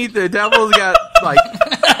alimony. The devil's got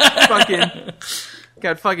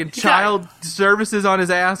fucking child services on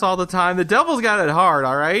his ass all the time. The devil's got it hard.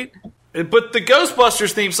 All right. But the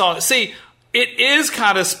Ghostbusters theme song, see, it is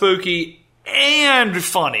kind of spooky and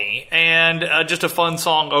funny, and just a fun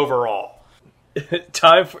song overall.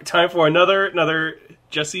 Time for another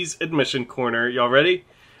Jesse's admission corner. Y'all ready?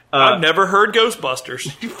 I've never heard Ghostbusters.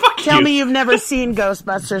 Tell me you've never seen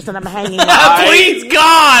Ghostbusters, and I'm hanging out. Please,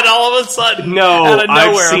 God! All of a sudden, out of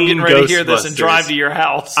nowhere, I'm getting ready to hear this and drive to your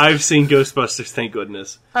house. I've seen Ghostbusters. Thank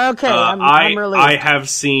goodness. Okay, I'm relieved. I have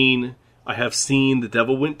seen The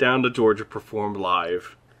Devil Went Down to Georgia performed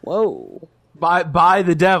live. Whoa! By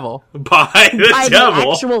the devil. By the devil.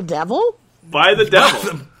 The actual devil. By the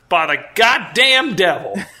devil. By the goddamn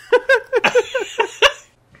devil.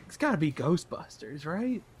 It's got to be Ghostbusters,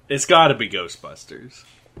 right? It's got to be Ghostbusters.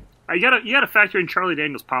 You gotta factor in Charlie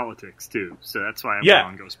Daniels' politics too, so that's why I'm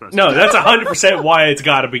going Ghostbusters. No, that's 100% why it's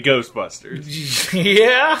got to be Ghostbusters.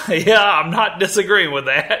 Yeah, I'm not disagreeing with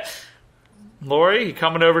that. Lori, you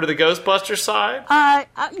coming over to the Ghostbusters side?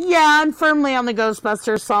 Yeah, I'm firmly on the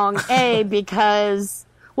Ghostbusters song. A, because,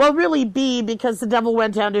 well, really B, because The Devil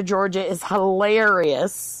Went Down to Georgia is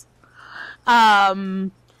hilarious.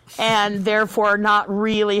 And therefore not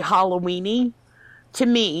really Halloween-y, to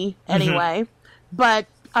me, anyway. But,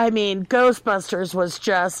 I mean, Ghostbusters was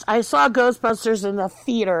just... I saw Ghostbusters in the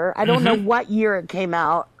theater. I don't know what year it came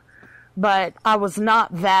out, but I was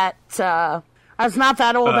not that... I was not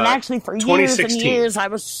that old, and actually for years and years I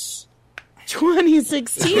was...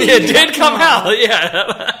 2016? It did come out,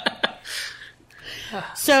 yeah.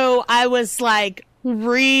 So I was, like,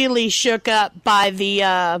 really shook up by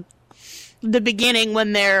the beginning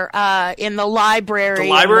when they're in the library.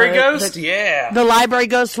 The library ghost? Yeah. The library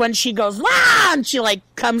ghost when she goes, wah! And she, like,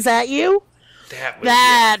 comes at you.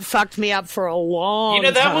 That fucked me up for a long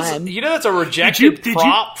time. That's a rejected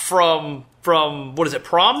prop from what is it,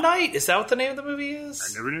 Prom Night? Is that what the name of the movie is?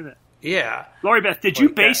 I never knew that. Yeah. Lori Beth, did you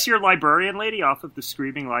base your librarian lady off of the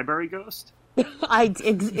screaming library ghost? Exactly.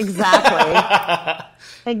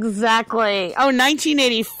 Exactly. Oh,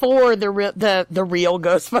 1984, the real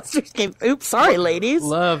Ghostbusters came. Oops, sorry, ladies.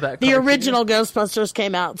 Love that. The original Ghostbusters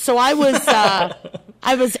came out. So I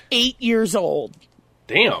was 8 years old.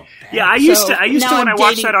 Damn. Yeah, I used to when I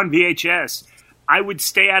watched that on VHS, I would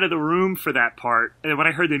stay out of the room for that part, and then when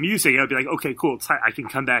I heard the music, I'd be like, okay, cool, I can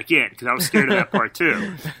come back in, because I was scared of that part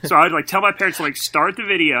too. So I would like tell my parents to like start the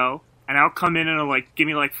video, and I'll come in and like give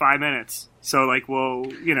me like 5 minutes. So like, well,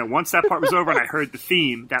 once that part was over and I heard the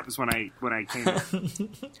theme, that was when I came in.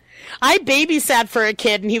 I babysat for a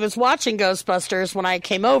kid, and he was watching Ghostbusters when I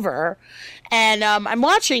came over, and I'm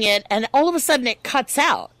watching it, and all of a sudden it cuts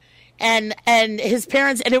out. And his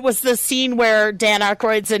parents, and it was the scene where Dan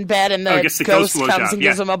Aykroyd's in bed and the ghost comes and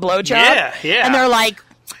gives him a blowjob. Yeah. And they're like,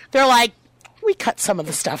 we cut some of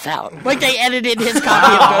the stuff out. Like they edited his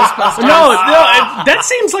copy of Ghostbusters. No, that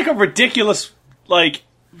seems like a ridiculous, like,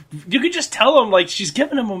 you could just tell him, like, she's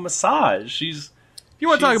giving him a massage. If you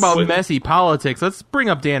want to talk about messy politics, let's bring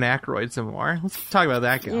up Dan Aykroyd some more. Let's talk about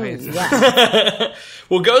that guy. Yeah.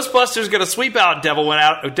 Well, Ghostbusters going to sweep out Devil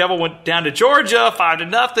Went Down to Georgia,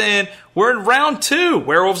 5-0. We're in round 2.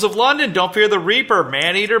 Werewolves of London, Don't Fear the Reaper,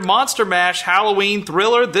 Maneater, Monster Mash, Halloween,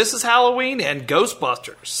 Thriller, This is Halloween, and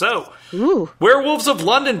Ghostbusters. So, Werewolves of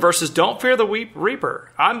London versus Don't Fear the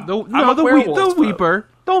Reaper. I'm a werewolf. The Weeper.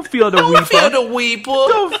 Don't feel the Don't weeper. feel the weeper.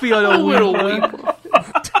 Don't feel the Little weeper.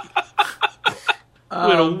 weeper.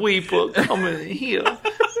 Little weeper coming here.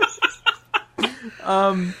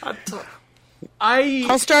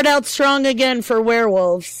 I'll start out strong again for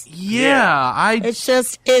werewolves. It's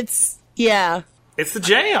It's the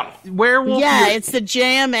jam. Werewolf. Yeah, it's the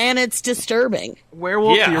jam and it's disturbing.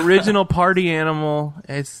 Werewolf, Yeah. the original party animal.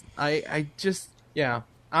 It's I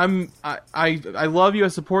love you. I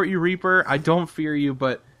support you, Reaper. I don't fear you,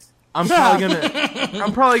 but I'm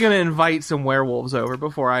probably gonna invite some werewolves over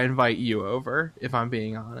before I invite you over. If I'm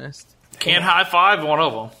being honest. Can't high five one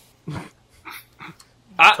of them.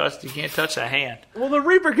 You can't touch that hand. Well, the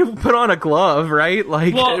Reaper can put on a glove, right?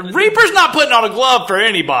 Like, Reaper's not putting on a glove for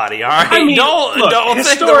anybody. All right, I mean, don't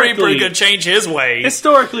think the Reaper's gonna change his ways.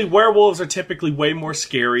 Historically, werewolves are typically way more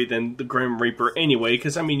scary than the Grim Reaper anyway,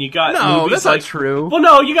 because, I mean, you got movies that's not true. Well,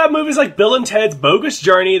 no, you got movies like Bill and Ted's Bogus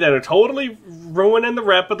Journey that are totally ruining the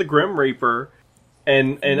rep of the Grim Reaper.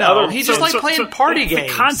 And other... He's just playing party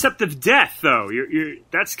games. The concept of death, though,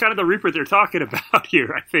 that's kind of the Reaper they're talking about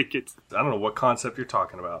here. I think it's... I don't know what concept you're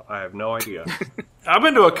talking about. I have no idea. I've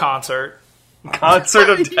been to a concert. Concert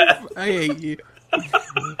of death. I hate you.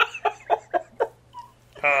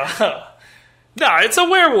 No, it's a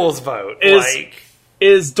werewolves vote. I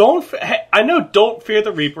know Don't Fear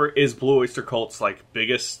the Reaper is Blue Oyster Cult's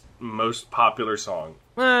biggest, most popular song.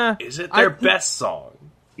 Is it their best song?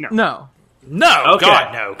 No. No, Okay.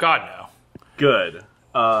 God no. Good.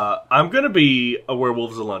 I'm going to be a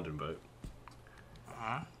Werewolves of London vote.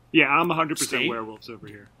 Yeah, I'm 100% Steve? werewolves over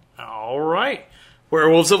here. All right.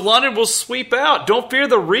 Werewolves of London will sweep out. Don't Fear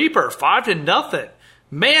the Reaper, 5-0.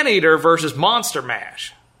 Maneater versus Monster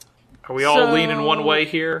Mash. Are we all leaning one way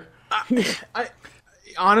here?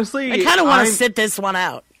 Honestly, I kind of want to sit this one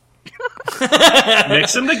out.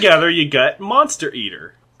 Mix them together, you get Monster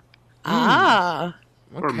Eater. Ah.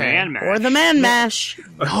 Or Man Mash. Or the Man Mash.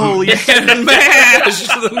 Holy shit. The mash!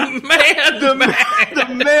 The mash!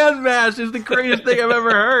 The Man Mash is the greatest thing I've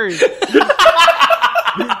ever heard.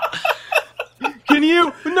 Can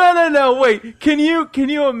you? No, wait. Can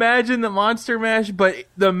you imagine the Monster Mash, but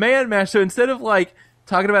the Man Mash? So instead of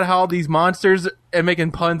talking about how all these monsters and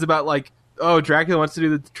making puns about Dracula wants to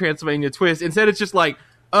do the Transylvania twist, instead it's just Larry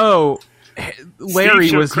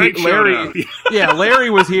was here. Larry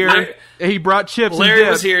was here. He brought chips. Larry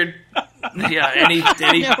and was here. Yeah, and he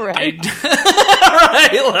Right.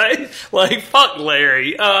 right, fuck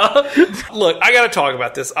Larry. Look, I got to talk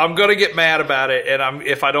about this. I'm gonna get mad about it, and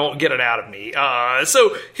if I don't get it out of me.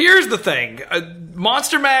 So here's the thing: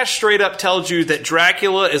 Monster Mash straight up tells you that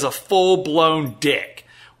Dracula is a full blown dick,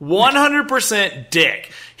 100%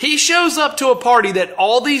 dick. He shows up to a party that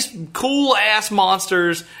all these cool ass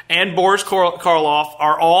monsters and Boris Karloff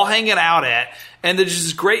are all hanging out at. And there's just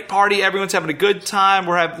this great party. Everyone's having a good time.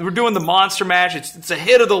 We're doing the Monster Mash. It's a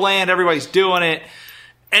hit of the land. Everybody's doing it.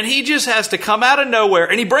 And he just has to come out of nowhere.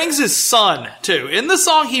 And he brings his son, too. In the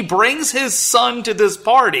song, he brings his son to this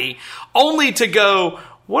party only to go,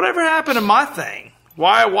 whatever happened to my thing?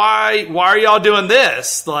 Why are y'all doing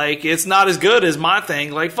this? It's not as good as my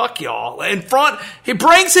thing. Fuck y'all. He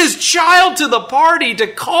brings his child to the party to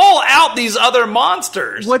call out these other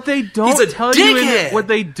monsters. What they don't He's a tell you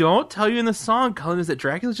dickhead. in the song, Colin, is that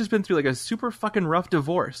Dracula's just been through a super fucking rough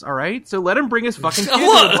divorce. All right, so let him bring his fucking kid to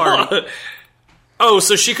the party. Oh,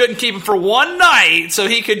 so she couldn't keep him for one night, so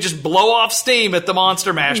he could just blow off steam at the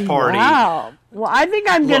Monster Mash party. Wow. Well, I think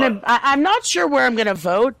I'm not sure where I'm gonna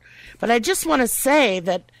vote, but I just want to say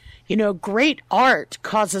that, great art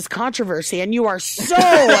causes controversy, and you are so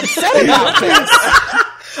upset about this.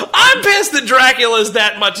 I'm pissed that Dracula's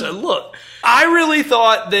that much. Look, I really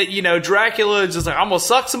thought that, Dracula is just I'm going to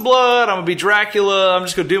suck some blood, I'm going to be Dracula, I'm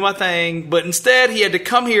just going to do my thing. But instead, he had to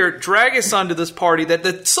come here, drag his son to this party that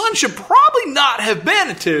the son should probably not have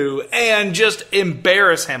been to, and just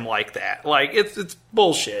embarrass him like that. It's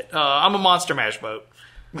bullshit. I'm a Monster Mash vote.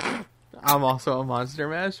 I'm also a Monster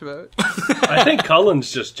Mash vote. I think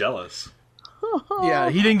Cullen's just jealous.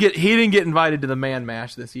 Yeah, he didn't get invited to the Man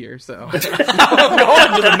Mash this year, so I'm going to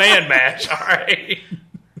the Man Mash. All right.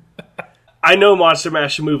 I know Monster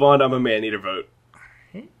Mash should move on. I'm a Maneater vote.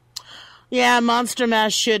 Yeah, Monster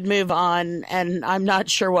Mash should move on, and I'm not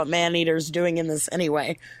sure what Maneater's doing in this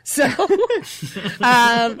anyway. So,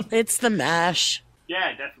 it's the Mash.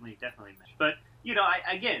 Yeah, definitely Mash. But,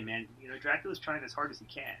 again, man, Dracula's trying as hard as he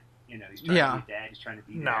can. He's trying to be dad. He's trying to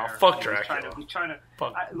be there. Fuck Dracula. He's trying to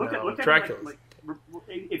look at Dracula.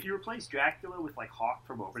 if you replace Dracula with Hawk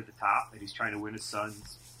from Over the Top, and he's trying to win his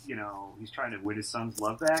son's, he's trying to win his son's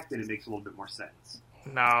love back, then it makes a little bit more sense.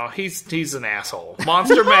 No, he's an asshole.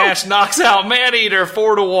 Monster Mash knocks out Maneater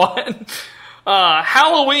 4-1.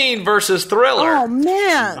 Halloween versus Thriller. Oh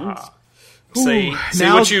man. See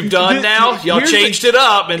Now, what you've done now? Y'all changed it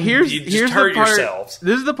up, and you just hurt the part, yourselves.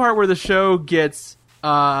 This is the part where the show gets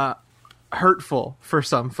hurtful for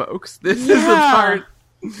some folks. This is the part.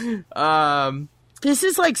 This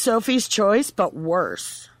is like Sophie's Choice, but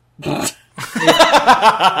worse.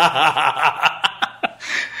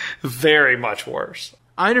 Very much worse.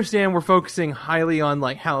 I understand we're focusing highly on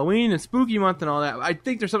like Halloween and Spooky Month and all that. I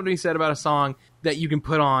think there's something to be said about a song that you can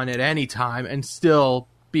put on at any time and still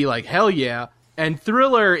be like, hell yeah. And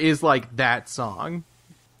Thriller is like that song.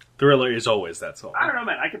 Thriller is always that song. I don't know,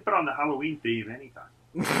 man. I could put on the Halloween theme anytime.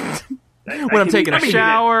 When I'm taking a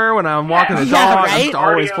shower, when I'm walking the dog, I'm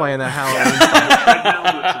always playing that Halloween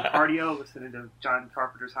song. With some cardio, listening to John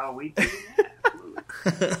Carpenter's Halloween theme. Yeah,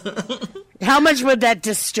 absolutely. How much would that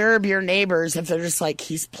disturb your neighbors if they're just like,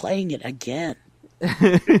 he's playing it again?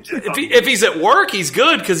 If he's at work, he's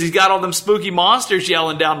good because he's got all them spooky monsters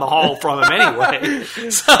yelling down the hall from him anyway.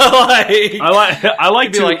 So I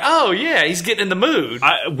like to like, oh yeah, he's getting in the mood.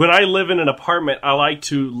 When I live in an apartment,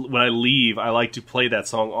 when I leave, I like to play that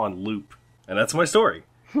song on loop, and that's my story.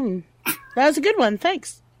 That was a good one.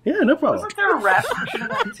 Thanks. Yeah, no problem. Wasn't there a rap version of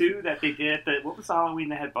that too that they did? What was the Halloween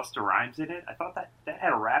that had Busta Rhymes in it? I thought that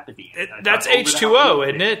had a rap at the end. That's H2O,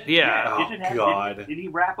 isn't it? Yeah. Oh, God. Did he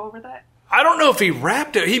rap over that? I don't know if he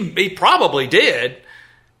rapped it. He probably did.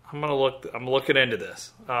 I'm looking into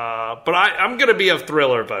this. But I'm gonna be a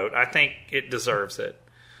Thriller vote. I think it deserves it.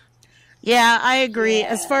 Yeah, I agree.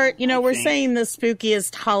 As far, we're saying the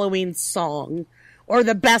spookiest Halloween song, or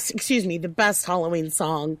the best Halloween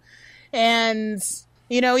song. And,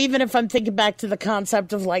 even if I'm thinking back to the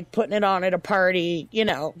concept of like putting it on at a party,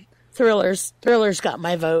 Thriller's got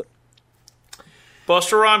my vote.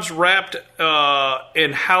 Busta Rhymes rapped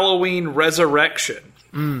in Halloween Resurrection.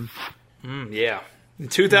 Yeah. In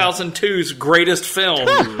 2002's greatest film,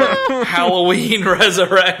 Halloween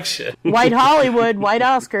Resurrection. White Hollywood, white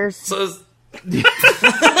Oscars. So,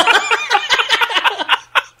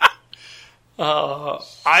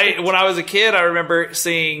 when I was a kid, I remember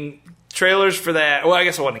seeing trailers for that. Well, I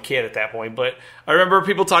guess I wasn't a kid at that point, but I remember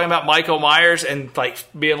people talking about Michael Myers and like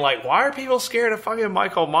being like, "Why are people scared of fucking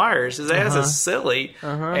Michael Myers? His ass is silly."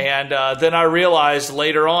 And then I realized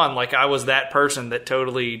later on, like I was that person that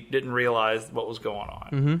totally didn't realize what was going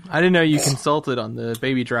on. I didn't know you consulted on the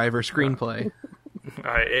Baby Driver screenplay.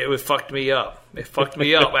 It fucked me up. It fucked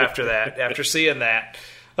me up after that. After seeing that,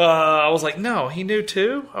 I was like, "No, he knew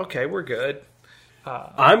too. Okay, we're good."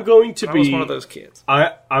 I'm going to I was one of those kids.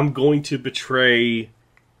 I'm going to betray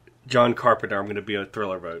John Carpenter. I'm going to be a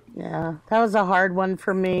Thriller vote. Yeah, that was a hard one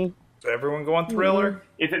for me. Everyone going Thriller?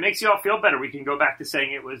 If it makes you all feel better, we can go back to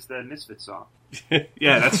saying it was the Misfits song.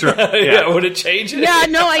 Yeah, that's right. Yeah, would it change it? Yeah,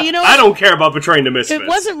 no, I don't care about betraying the Misfits. It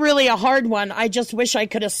wasn't really a hard one. I just wish I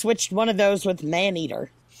could have switched one of those with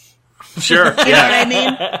Maneater. Sure. You know what I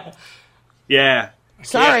mean? Yeah.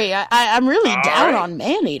 Sorry, I'm really down on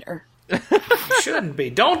Maneater. You shouldn't be.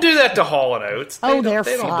 Don't do that to Hall & Oates. They're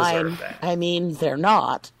they fine. don't deserve that. I mean, they're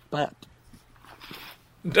not, but...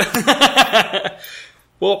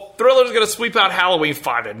 Well, Thriller's going to sweep out Halloween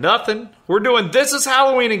 5-0. We're doing This Is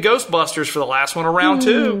Halloween and Ghostbusters for the last one of round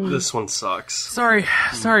 2. This one sucks. Sorry,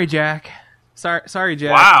 Jack. Sorry,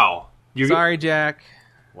 Jack. Wow. Sorry, Jack.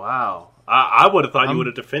 Wow. I would have thought you would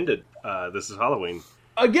have defended This Is Halloween.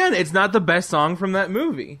 Again, it's not the best song from that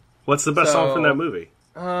movie. What's the best song from that movie?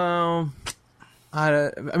 I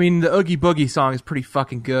mean, the Oogie Boogie song is pretty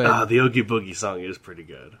fucking good. The Oogie Boogie song is pretty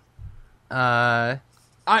good. I'm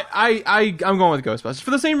going with Ghostbusters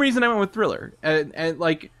for the same reason I went with Thriller, and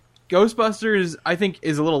like Ghostbusters, I think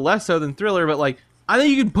is a little less so than Thriller, but like I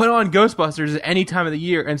think you can put on Ghostbusters at any time of the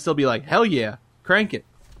year and still be like, hell yeah, crank it.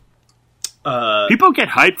 People get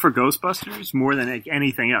hyped for Ghostbusters more than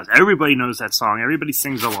anything else. Everybody knows that song. Everybody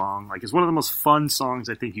sings along. Like it's one of the most fun songs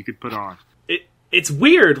I think you could put on. It's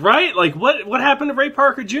weird, right? Like what happened to Ray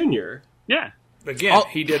Parker Jr.? Yeah. Again,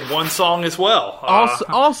 he did one song as well.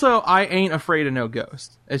 Also, I ain't afraid of no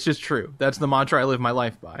ghost. It's just true. That's the mantra I live my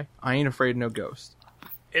life by. I ain't afraid of no ghost.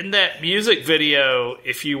 In that music video,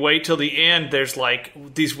 if you wait till the end, there's like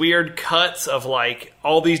these weird cuts of like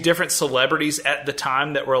all these different celebrities at the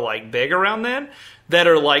time that were like big around then that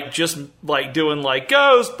are like just like doing like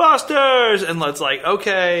Ghostbusters, and it's like,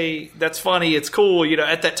 okay, that's funny, it's cool,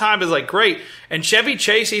 at that time it's like great. And Chevy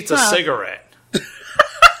Chase eats a cigarette.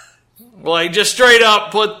 Like just straight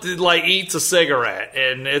up eats a cigarette,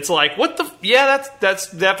 and it's like, what the? Yeah,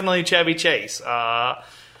 that's definitely Chevy Chase. I'm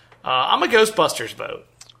a Ghostbusters vote.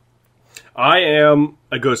 I am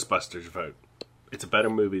a Ghostbusters vote. It's a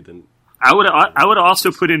better movie than I would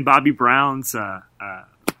also put in Bobby Brown's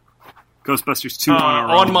Ghostbusters 2 on our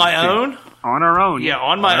own. On My Own? On Our Own. Yeah,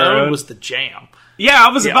 On My Own was the jam. Yeah,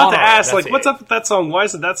 I was about to ask, that's what's up with that song? Why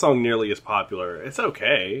isn't that song nearly as popular? It's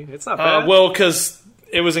okay. It's not bad. Well, because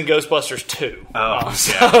it was in Ghostbusters 2.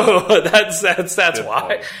 So that's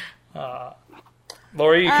why.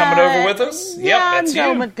 Lori, you coming over with us? Yeah, that's I'm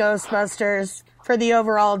going you. with Ghostbusters for the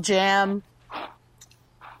overall jam.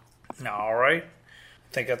 All right.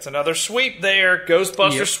 I think that's another sweep there.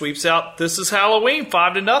 Ghostbusters sweeps out This Is Halloween,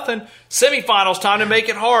 5-0. Semifinals, time to make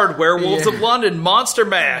it hard. Werewolves of London, Monster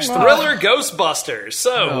Mash, Thriller, Ghostbusters.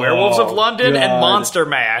 So, Werewolves of London and Monster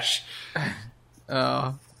Mash.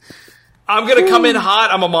 I'm going to come in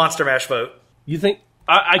hot. I'm a Monster Mash vote. You think?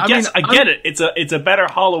 I get it. It's a better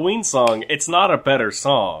Halloween song. It's not a better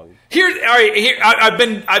song.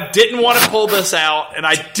 I didn't want to pull this out, and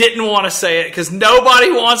I didn't want to say it because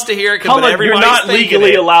nobody wants to hear it. You're not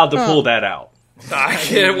legally allowed to pull that out.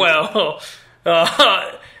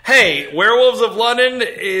 Hey, Werewolves of London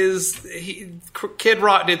Kid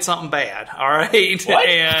Rock did something bad. All right, what?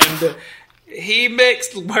 And he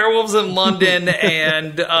mixed Werewolves in London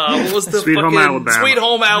and what was the Sweet Home Alabama. Sweet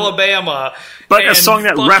Home Alabama, but a song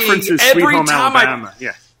that references Sweet Home Alabama.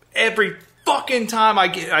 Every fucking time I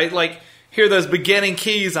hear those beginning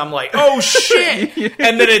keys, I'm like, oh shit!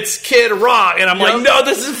 And then it's Kid Rock, and I'm like, no,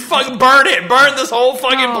 this is fucking burn this whole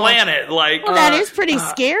fucking planet. Like, that is pretty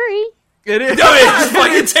scary. It is. No, it's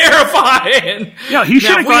fucking terrifying. Yeah, he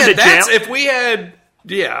should have gone to jail. If we had.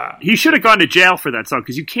 Yeah. He should have gone to jail for that song,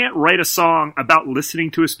 because you can't write a song about listening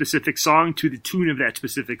to a specific song to the tune of that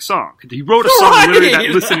specific song. He wrote a song literally about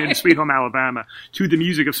listening to Sweet Home Alabama to the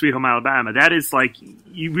music of Sweet Home Alabama. That is like,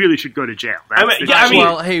 you really should go to jail.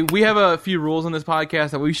 Well, hey, we have a few rules on this podcast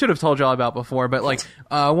that we should have told y'all about before, but like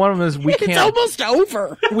one of them is It's almost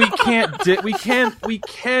over. We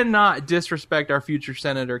cannot disrespect our future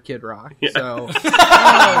Senator Kid Rock. Yeah. So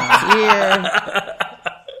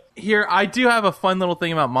Here, I do have a fun little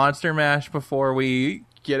thing about Monster Mash before we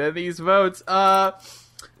get at these votes.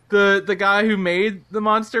 The guy who made the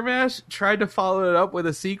Monster Mash tried to follow it up with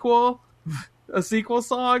a sequel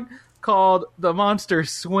song called The Monster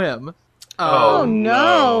Swim. Oh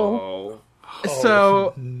no.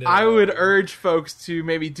 So I would urge folks to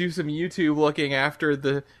maybe do some YouTube looking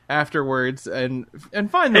afterwards and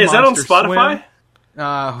find the Monster Swim. Is that on Spotify?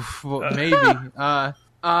 Well, maybe.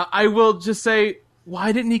 I will just say,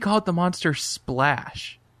 why didn't he call it the Monster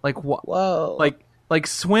Splash? Like what? Whoa! Like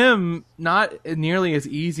swim, not nearly as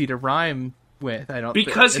easy to rhyme with. I don't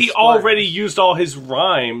because think. He already used all his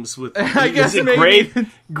rhymes with. I guess maybe.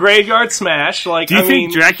 Graveyard Smash. Like, do you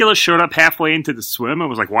think Dracula showed up halfway into the swim and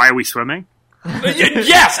was like, "Why are we swimming?"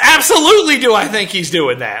 Yes, absolutely. Do I think he's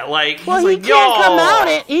doing that? Like, well, he can't come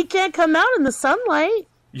out. He can't come out in the sunlight.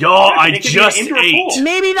 Y'all, I just ate.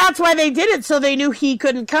 Maybe that's why they did it, so they knew he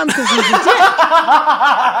couldn't come because he's a dick.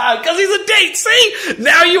 Because he's a date. See?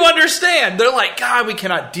 Now you understand. They're like, God, we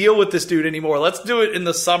cannot deal with this dude anymore. Let's do it in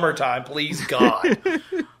the summertime, please, God.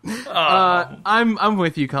 I'm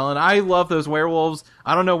with you, Cullen. I love those werewolves.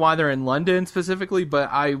 I don't know why they're in London specifically, but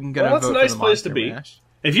I'm going to vote for the Monster Mash. That's a nice place to be.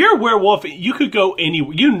 If you're a werewolf, you could go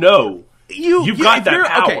anywhere. You've got that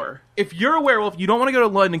power. Okay. If you're a werewolf, you don't want to go to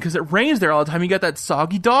London because it rains there all the time. You got that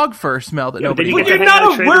soggy dog fur smell that nobody. But you're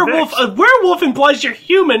not a werewolf. A werewolf implies you're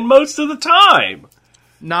human most of the time.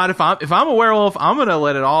 Not if I'm a werewolf. I'm gonna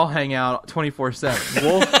let it all hang out 24/7.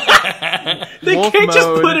 Wolf. They can't just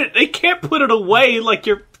put it. They can't put it away like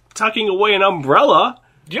you're tucking away an umbrella.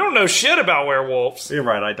 You don't know shit about werewolves. You're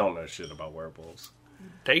right. I don't know shit about werewolves.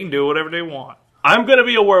 They can do whatever they want. I'm gonna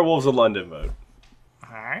be a Werewolves of London vote.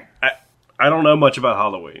 All right. I don't know much about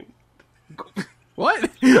Halloween. What?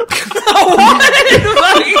 I'm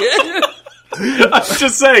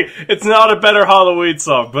just saying, it's not a better Halloween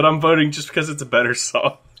song, but I'm voting just because it's a better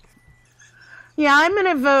song. Yeah, I'm going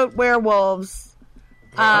to vote Werewolves.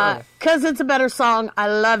 Because it's a better song. I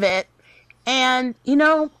love it. And,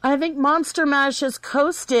 I think Monster Mash has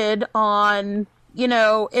coasted on,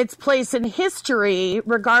 its place in history,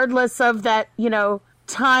 regardless of that,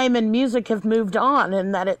 time and music have moved on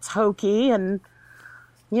and that it's hokey and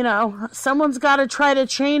someone's got to try to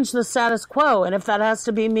change the status quo, and if that has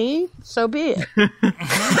to be me, so be it.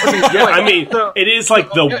 It is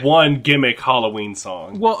like the one gimmick Halloween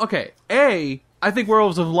song. Well, okay. A, I think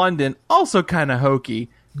Werewolves of London also kind of hokey.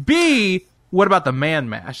 B, what about the Man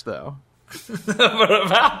Mash though? What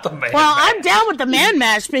about the Man Mash? Well, I'm down with the Man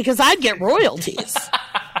Mash because I'd get royalties.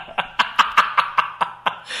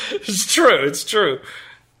 It's true.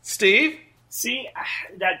 Steve? See,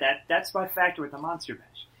 that's my factor with the Monster Mash.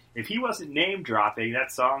 If he wasn't name dropping,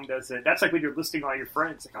 that song doesn't. That's like when you're listing all your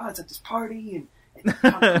friends, like, oh, it's at this party, and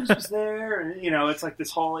Tom Cruise was there, and it's like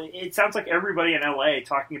this whole. It sounds like everybody in LA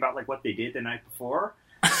talking about like what they did the night before.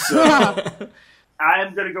 So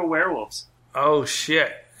I'm gonna go werewolves. Oh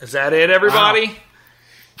shit! Is that it, everybody? Wow.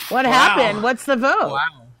 What happened? What's the vote?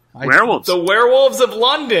 Wow. Werewolves. The Werewolves of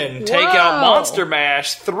London take out Monster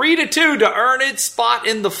Mash 3-2 to earn its spot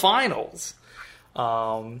in the finals.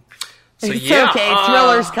 It's okay.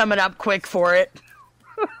 Thriller's coming up quick for it.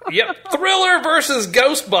 Yep. Thriller versus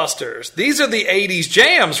Ghostbusters. These are the 80s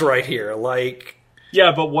jams right here.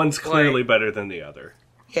 Yeah, but one's clearly better than the other.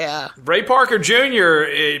 Yeah. Ray Parker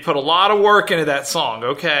Jr. Put a lot of work into that song,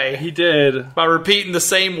 okay? He did. By repeating the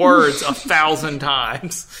same words 1,000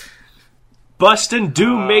 times. Bustin'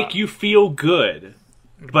 do make you feel good.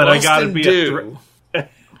 But I gotta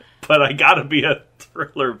be a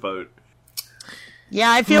Thriller vote.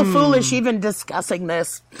 Yeah, I feel foolish even discussing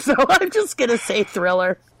this, so I'm just gonna say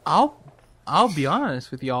Thriller. I'll be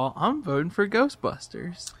honest with y'all. I'm voting for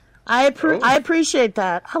Ghostbusters. I appreciate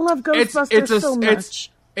that. I love Ghostbusters so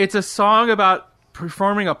much. It's a song about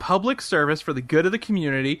performing a public service for the good of the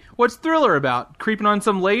community. What's Thriller about? Creeping on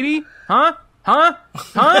some lady? Huh?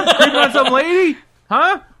 Creeping on some lady?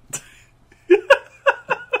 Huh?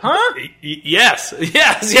 Yes,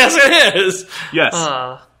 it is. Yes.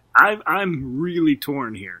 I'm really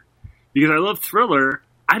torn here because I love Thriller.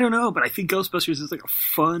 I don't know, but I think Ghostbusters is like a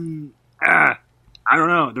fun. I don't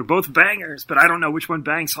know. They're both bangers, but I don't know which one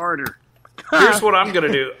bangs harder. Here's what I'm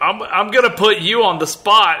gonna do. I'm gonna put you on the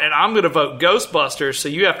spot, and I'm gonna vote Ghostbusters. So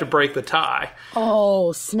you have to break the tie.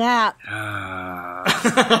 Oh snap!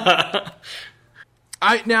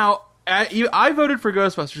 I voted for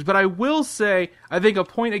Ghostbusters, but I will say I think a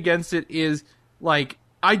point against it is like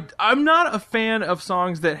I'm not a fan of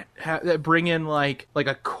songs that bring in like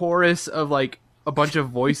a chorus of like a bunch of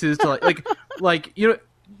voices to like you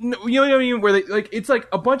know what I mean, where they like it's like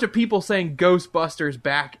a bunch of people saying Ghostbusters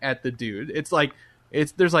back at the dude. It's like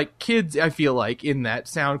there's like kids, I feel like, in that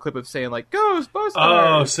sound clip of saying like Ghostbusters.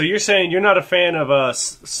 Oh, so you're saying you're not a fan of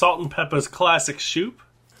Salt and Pepper's classic Shoop?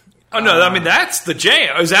 Oh, no, I mean, that's the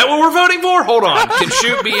jam. Is that what we're voting for? Hold on. Can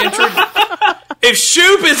Shoop be entered? If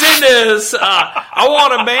Shoop is in this, I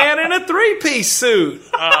want a man in a three-piece suit.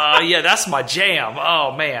 Yeah, that's my jam.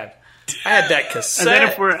 Oh, man. I had that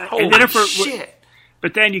cassette. Shit.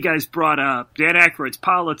 But then you guys brought up Dan Aykroyd's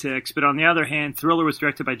Politics, but on the other hand, Thriller was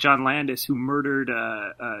directed by John Landis, who murdered 2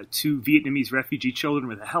 Vietnamese refugee children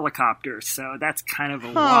with a helicopter, so that's kind of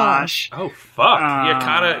a wash. Oh, fuck.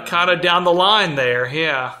 Yeah, kind of down the line there,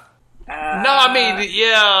 yeah.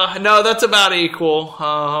 That's about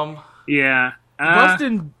equal. Yeah.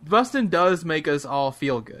 Bustin' does make us all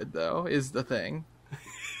feel good, though, is the thing.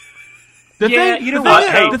 The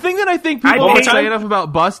thing that I think people don't say enough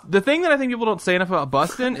about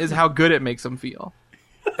Bustin' is how good it makes them feel.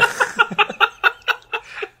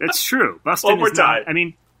 That's true. Bustin' is not, I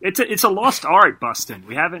mean, it's a lost art, Bustin'.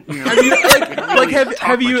 We haven't,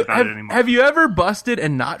 have you ever busted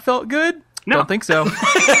and not felt good? No. Don't think so.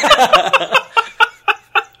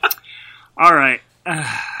 All right.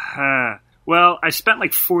 Well, I spent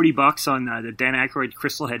like $40 on the Dan Aykroyd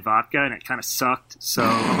Crystal Head vodka, and it kind of sucked. So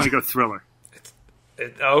I'm going to go Thriller.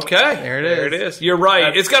 Okay, there it is. You're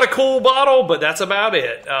right. It's got a cool bottle, but that's about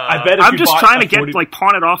it. I bet. I'm just trying to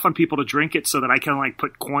pawn it off on people to drink it, so that I can like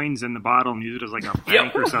put coins in the bottle and use it as like a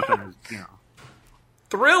bank or something.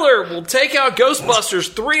 Thriller will take out Ghostbusters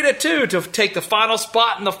 3-2 to take the final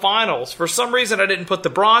spot in the finals. For some reason, I didn't put the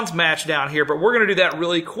bronze match down here, but we're going to do that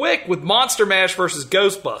really quick with Monster Mash versus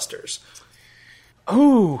Ghostbusters.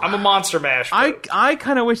 Ooh, I'm a Monster Mash vote. I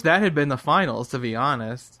kind of wish that had been the finals, to be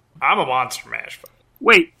honest. I'm a Monster Mash vote.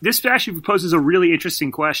 Wait, this actually poses a really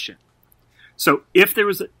interesting question. So, if there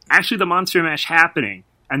was actually the Monster Mash happening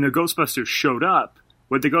and the Ghostbusters showed up,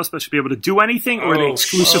 would the Ghostbusters be able to do anything, or are they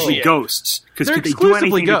exclusively ghosts? Because could they do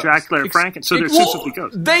anything to Dracula or Franken? So they're exclusively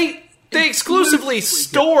ghosts. They exclusively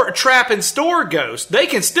trap and store ghosts. They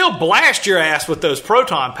can still blast your ass with those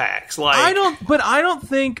proton packs. I don't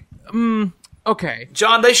think. Okay,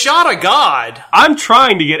 John, they shot a god. I'm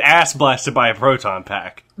trying to get ass blasted by a proton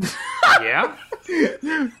pack. Yeah.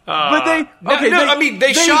 But they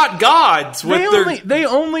shot gods with They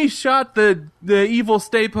only shot the evil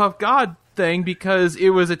Stay Puft God thing because it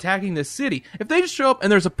was attacking the city. If they just show up and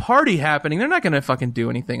there's a party happening, they're not going to fucking do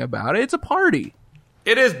anything about it. It's a party.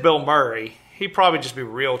 It is Bill Murray. He'd probably just be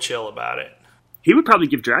real chill about it. He would probably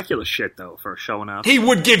give Dracula shit, though, for showing up. He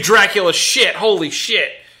would give Dracula shit. Holy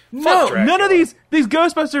shit. No, none of these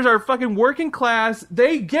Ghostbusters are fucking working class.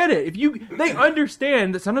 They get it. They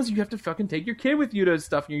understand that sometimes you have to fucking take your kid with you to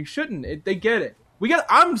stuff and you shouldn't. They get it.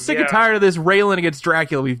 I'm sick and tired of this railing against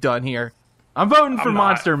Dracula we've done here. I'm voting for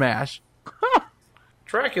Monster Mash.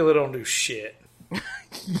 Dracula don't do shit.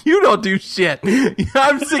 You don't do shit.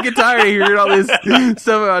 I'm sick and tired of hearing all this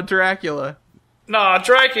stuff about Dracula. Nah,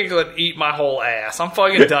 Dracula could eat my whole ass. I'm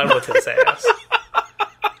fucking done with his ass.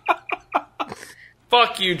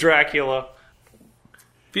 Fuck you, Dracula.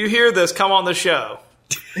 If you hear this, come on the show.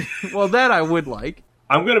 Well, that I would like.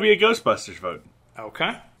 I'm going to be a Ghostbusters vote.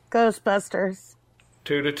 Okay. Ghostbusters.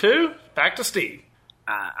 2-2. Back to Steve.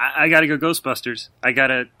 I gotta go Ghostbusters. I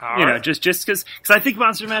gotta, just because I think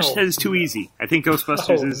Monster Mash is too easy. I think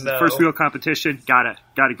Ghostbusters is the first real competition. Gotta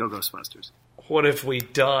go Ghostbusters. What have we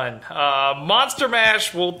done? Monster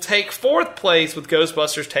Mash will take 4th place with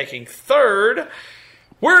Ghostbusters taking 3rd.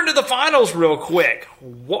 We're into the finals real quick.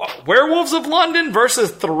 Werewolves of London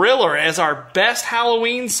versus Thriller as our best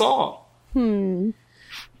Halloween song. Well,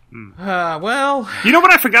 you know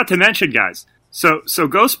what I forgot to mention, guys? So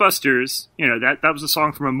Ghostbusters, that was a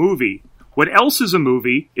song from a movie. What else is a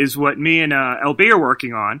movie is what me and LB are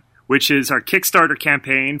working on, which is our Kickstarter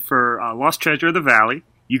campaign for Lost Treasure of the Valley.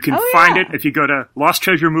 You can find it if you go to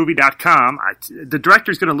losttreasuremovie.com. The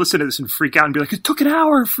director's going to listen to this and freak out and be like, it took an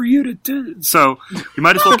hour for you to do it. So you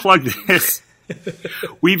might as well plug this.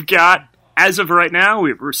 We've got, as of right now,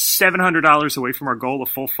 we're $700 away from our goal of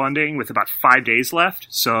full funding with about 5 days left.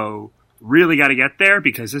 So really got to get there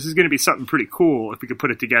because this is going to be something pretty cool if we could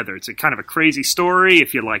put it together. It's a kind of a crazy story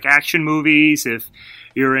if you like action movies, if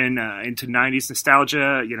you're into 90s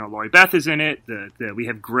nostalgia. Lori Beth is in it. We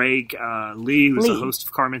have Greg Lee, who's the host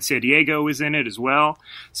of Carmen Sandiego, is in it as well.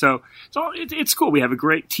 So it's cool. We have a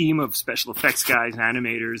great team of special effects guys and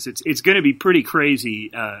animators. It's going to be pretty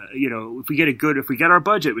crazy. If we get our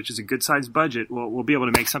budget, which is a good sized budget, we'll be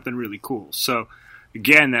able to make something really cool. So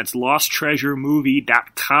again, that's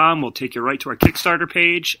losttreasuremovie.com. We'll take you right to our Kickstarter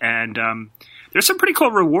page, and there's some pretty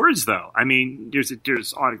cool rewards, though. I mean,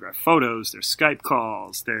 there's autographed photos, there's Skype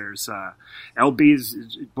calls, there's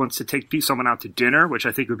LB wants to take someone out to dinner, which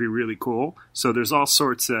I think would be really cool. So there's all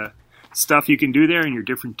sorts of stuff you can do there in your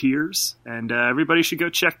different tiers, and everybody should go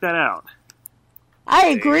check that out. I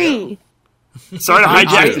agree. Sorry to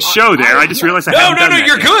hijack the show there. I just realized I haven't done that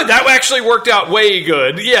you're yet. good. That actually worked out way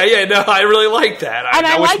good. Yeah, no, I really like that.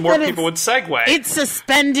 I wish more people would segue. It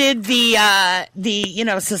suspended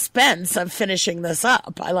the suspense of finishing this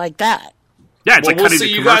up. I like that. Yeah, it's we'll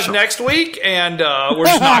see you guys next week, and we're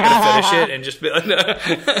just not going to finish it and just be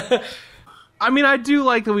like, I mean, I do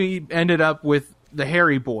like that we ended up with the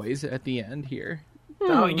Harry Boys at the end here.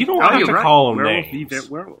 No, you don't have to call them names.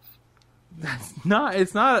 Werewolf.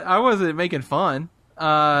 It's not. I wasn't making fun.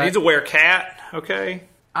 He's a were-cat, okay?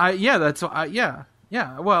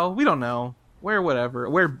 Yeah. Well, we don't know.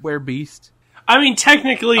 Where beast. I mean,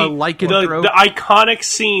 technically, the iconic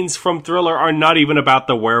scenes from Thriller are not even about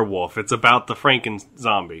the werewolf. It's about the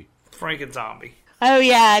Franken-zombie. Franken-zombie. Oh,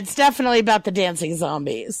 yeah, it's definitely about the dancing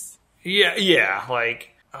zombies. Yeah, like,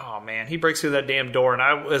 oh, man, he breaks through that damn door, and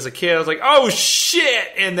as a kid, I was like, oh, shit!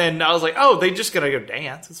 And then I was like, oh, they just gonna go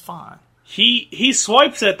dance. It's fine. He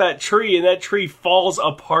swipes at that tree, and that tree falls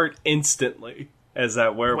apart instantly as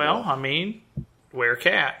that werewolf. Well, I mean,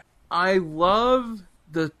 were-cat. I love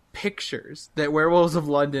the pictures that Werewolves of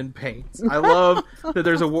London paints. I love that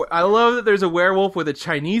there's a werewolf with a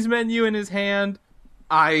Chinese menu in his hand.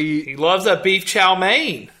 He loves that beef chow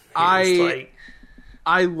mein. I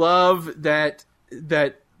love that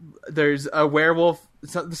there's a werewolf.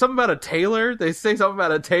 Something about a tailor. They say something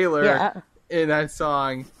about a tailor in that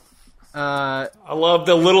song. I love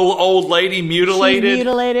the little old lady mutilated. She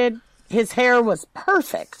mutilated. His hair was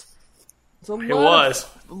perfect. It was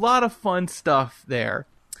a lot of fun stuff there.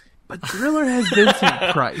 But Thriller has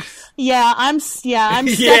Vincent Price. I'm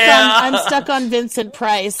stuck on Vincent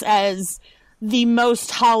Price as the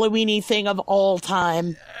most Halloween-y thing of all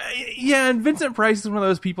time. Yeah, and Vincent Price is one of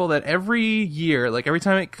those people that every year, like every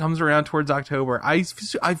time it comes around towards October, I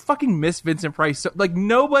fucking miss Vincent Price. So, like,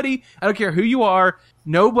 nobody, I don't care who you are,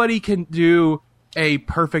 nobody can do a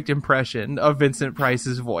perfect impression of Vincent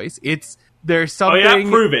Price's voice. There's something. Oh yeah,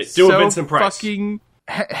 prove it. Do a Vincent Price. Fucking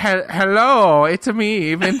hello, it's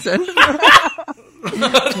me, Vincent.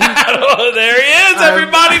 Oh, there he is,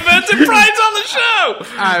 everybody! Vincent Price on the show.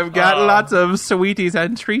 I've got lots of sweeties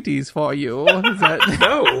and treaties for you. No.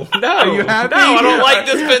 Are you happy? No, I don't like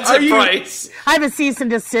this Vincent Price. I have a cease and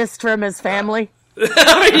desist from his family.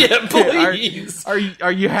 Yeah, please.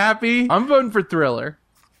 Are you happy? I'm voting for Thriller.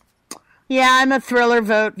 Yeah, I'm a Thriller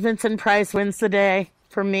vote. Vincent Price wins the day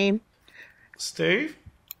for me. Steve?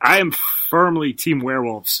 I am firmly Team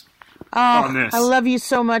Werewolves on this. I love you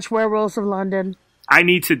so much, Werewolves of London. I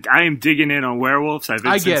am digging in on Werewolves.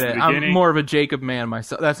 I get it. I'm more of a Jacob man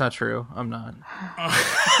myself. That's not true. I'm not.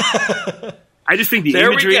 I I just think the There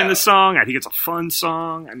we imagery go. in the song, I think it's a fun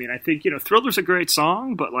song. I mean, I think, Thriller's a great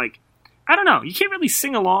song, but like, I don't know. You can't really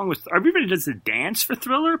sing along with, everybody does the dance for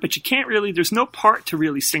Thriller, but you can't really, there's no part to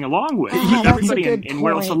really sing along with. Oh, But everybody that's a good in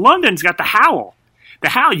Werewolves of point. London's got the howl. The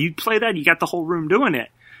howl, you play that, you got the whole room doing it.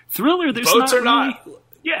 Thriller, there's Votes not are not. really,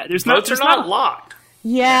 yeah, there's Votes there's are not locked.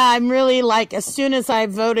 Yeah, I'm really like, as soon as I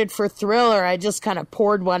voted for Thriller, I just kind of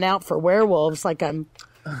poured one out for Werewolves. Like I'm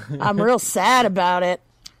real sad about it.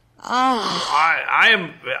 I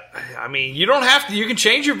mean, you don't have to. You can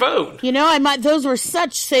change your vote. Those were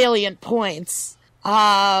such salient points.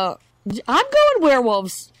 I'm going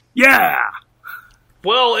Werewolves. Yeah.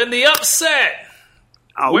 Well, in the upset,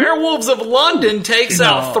 Oh, Werewolves of London takes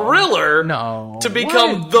out Thriller to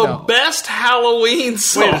become the best Halloween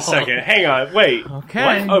song. Wait a second. Hang on. Wait.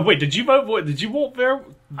 Okay. What? Oh, wait. Did you vote? Did you vote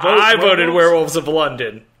I voted Werewolves of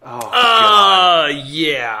London. Oh, God.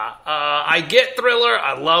 Yeah. I get Thriller.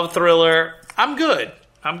 I love Thriller. I'm good.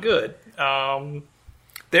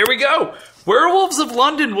 There we go. Werewolves of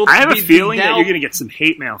London will. I have a be feeling that now- you're going to get some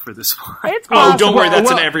hate mail for this one. It's Oh, possible. don't worry. That's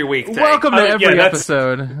an every week thing. Welcome to every that's-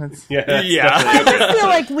 episode. That's- Yeah. that's Yeah. definitely- I feel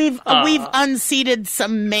like we've unseated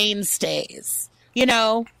some mainstays,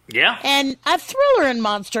 Yeah. And a Thriller and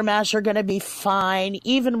Monster Mash are going to be fine,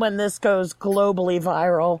 even when this goes globally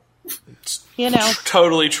viral.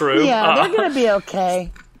 Totally true. Yeah, they're going to be okay.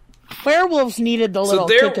 Werewolves needed the little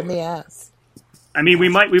there- kick in the ass. I mean, we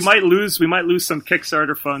might lose some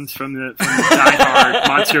Kickstarter funds from the diehard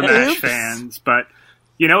Monster Mash Oops. fans, but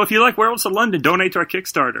if you like Werewolves of London, donate to our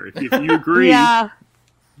Kickstarter. If you agree, Yeah.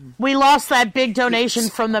 We lost that big donation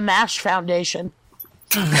from the MASH Foundation.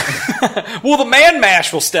 Well, the Man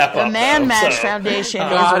Mash will step The up. Man though, Mash so. Foundation is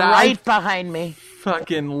God, right behind me.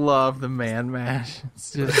 Fucking love the Man Mash.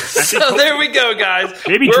 It's just So there we go, guys.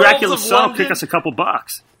 maybe Werewolves Dracula of Song London- kick us a couple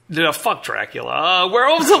bucks. No, fuck Dracula.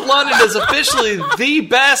 Werewolves of London is officially the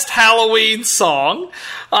best Halloween song.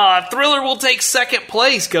 Thriller will take second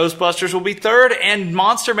place. Ghostbusters will be third. And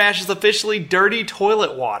Monster Mash is officially Dirty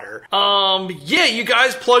Toilet Water. Yeah, you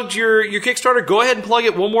guys plugged your Kickstarter. Go ahead and plug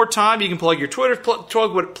it one more time. You can plug your Twitter,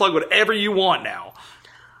 plug whatever you want now.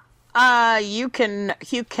 You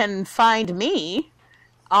can find me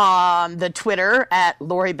on the Twitter at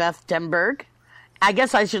Lori Beth Denberg. I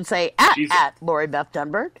guess I should say at Lori Beth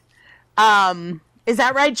Denberg. Is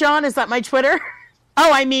that right, John? Is that my Twitter?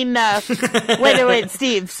 Oh, I mean, wait,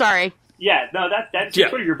 Steve. Sorry. Yeah, no, that's Yeah.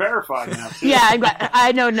 Twitter. You're verified now. Too. Yeah,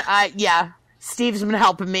 I know. Yeah, Steve's been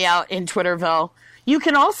helping me out in Twitterville.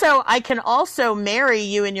 I can also marry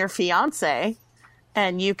you and your fiance,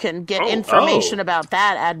 and you can get information about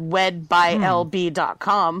that at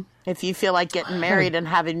wedbylb.com if you feel like getting married and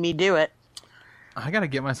having me do it. I gotta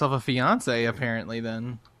get myself a fiance. Apparently,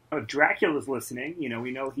 then. Oh, Dracula's listening. We know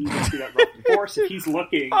he went through that rough divorce. If he's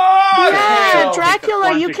looking, Yeah, Dracula,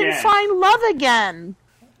 plunge you can again. find love again.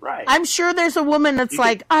 right? I'm sure there's a woman that's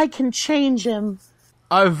like, I can change him.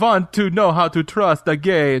 I want to know how to trust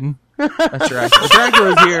again. That's Dracula.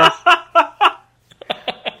 Dracula's here.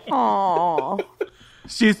 Aww.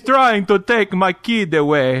 She's trying to take my kid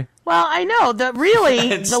away. Well, I know that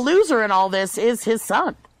really the loser in all this is his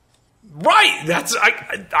son. Right. That's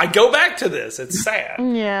I go back to this. It's sad.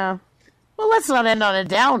 Yeah. Well, let's not end on a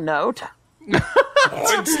down note. And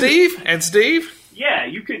Steve. Yeah,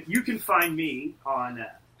 you can find me on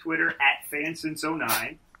Twitter at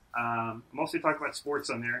Fansince09. Mostly talk about sports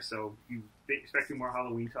on there, so if you expecting more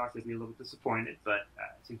Halloween talk, you'll be a little disappointed. But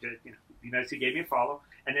suggest it'd be nice if you gave me a follow.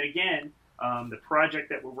 And then again, the project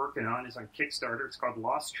that we're working on is on Kickstarter. It's called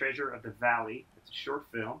Lost Treasure of the Valley. It's a short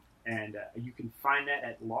film, and you can find that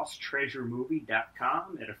at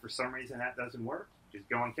LostTreasureMovie.com. And if for some reason that doesn't work, just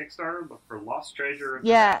go on Kickstarter, look for Lost Treasure of the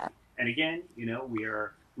Valley. And again,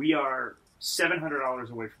 we are $700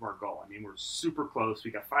 away from our goal. I mean, we're super close. We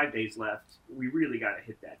got 5 days left. We really got to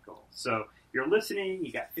hit that goal. So if you're listening,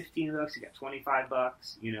 you got $15, you got $25.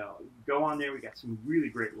 Go on there. We got some really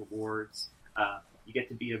great rewards. You get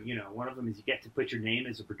to be one of them is you get to put your name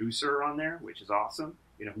as a producer on there, which is awesome.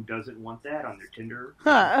 Who doesn't want that on their Tinder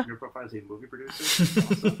profile as a movie producer? It's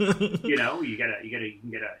awesome. you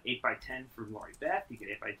can get a 8x10 from Lori Beth. You get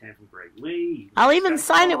 8x10 from Greg Lee. I'll even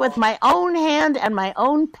sign it with my own hand and my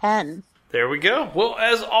own pen. There we go. Well,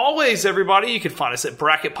 as always, everybody, you can find us at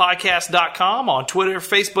bracketpodcast.com, on Twitter,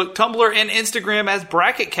 Facebook, Tumblr, and Instagram as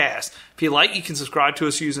BracketCast. If you like, you can subscribe to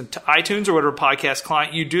us using iTunes or whatever podcast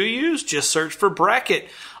client you do use. Just search for Bracket.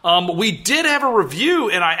 We did have a review,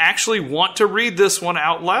 and I actually want to read this one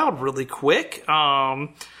out loud really quick.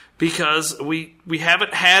 Because we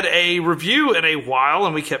haven't had a review in a while,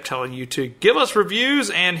 and we kept telling you to give us reviews,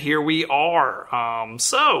 and here we are.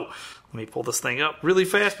 So Let me pull this thing up really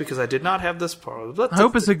fast because I did not have this part. I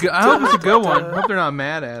hope it's a good one. I hope they're not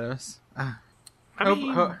mad at us.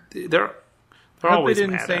 They're always they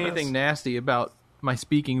didn't mad say at anything us. nasty about my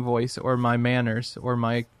speaking voice or my manners or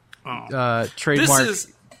my trademark. This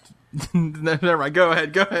is Never mind. Go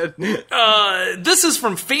ahead. this is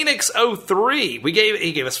from Phoenix03.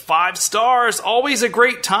 He gave us 5 stars. Always a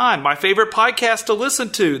great time. My favorite podcast to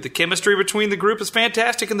listen to. The chemistry between the group is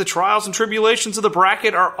fantastic, and the trials and tribulations of the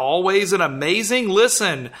bracket are always an amazing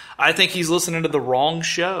listen. I think he's listening to the wrong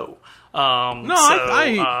show.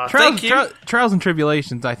 Thank you. Trials and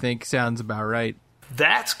Tribulations, I think, sounds about right.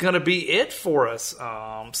 That's going to be it for us.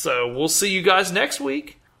 So we'll see you guys next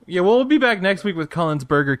week. Yeah, we'll be back next week with Cullen's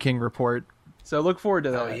Burger King report. So look forward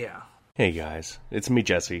to that. Oh, yeah. Hey guys, it's me,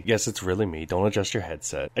 Jesse. Yes, it's really me. Don't adjust your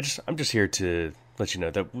headset. I'm just here to let you know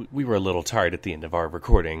that we were a little tired at the end of our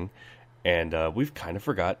recording, and we've kind of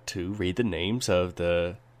forgot to read the names of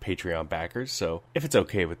the Patreon backers, so if it's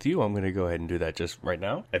okay with you, I'm going to go ahead and do that just right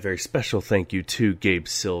now. A very special thank you to Gabe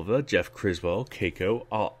Silva, Jeff Criswell, Keiko,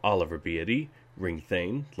 Oliver Beatty, Ring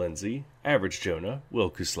Thane, Lindsay, Average Jonah, Will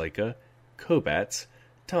Kusleka, Kobats,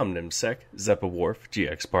 Tom Nimsek, Zeppa Wharf,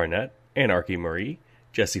 GX Barnett, Anarchy Marie,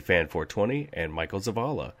 Jesse Fan 420, and Michael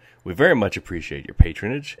Zavala. We very much appreciate your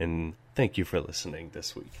patronage, and thank you for listening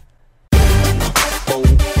this week.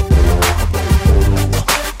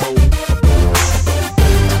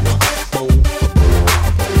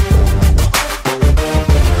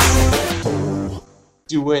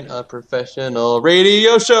 Doing a professional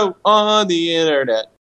radio show on the internet.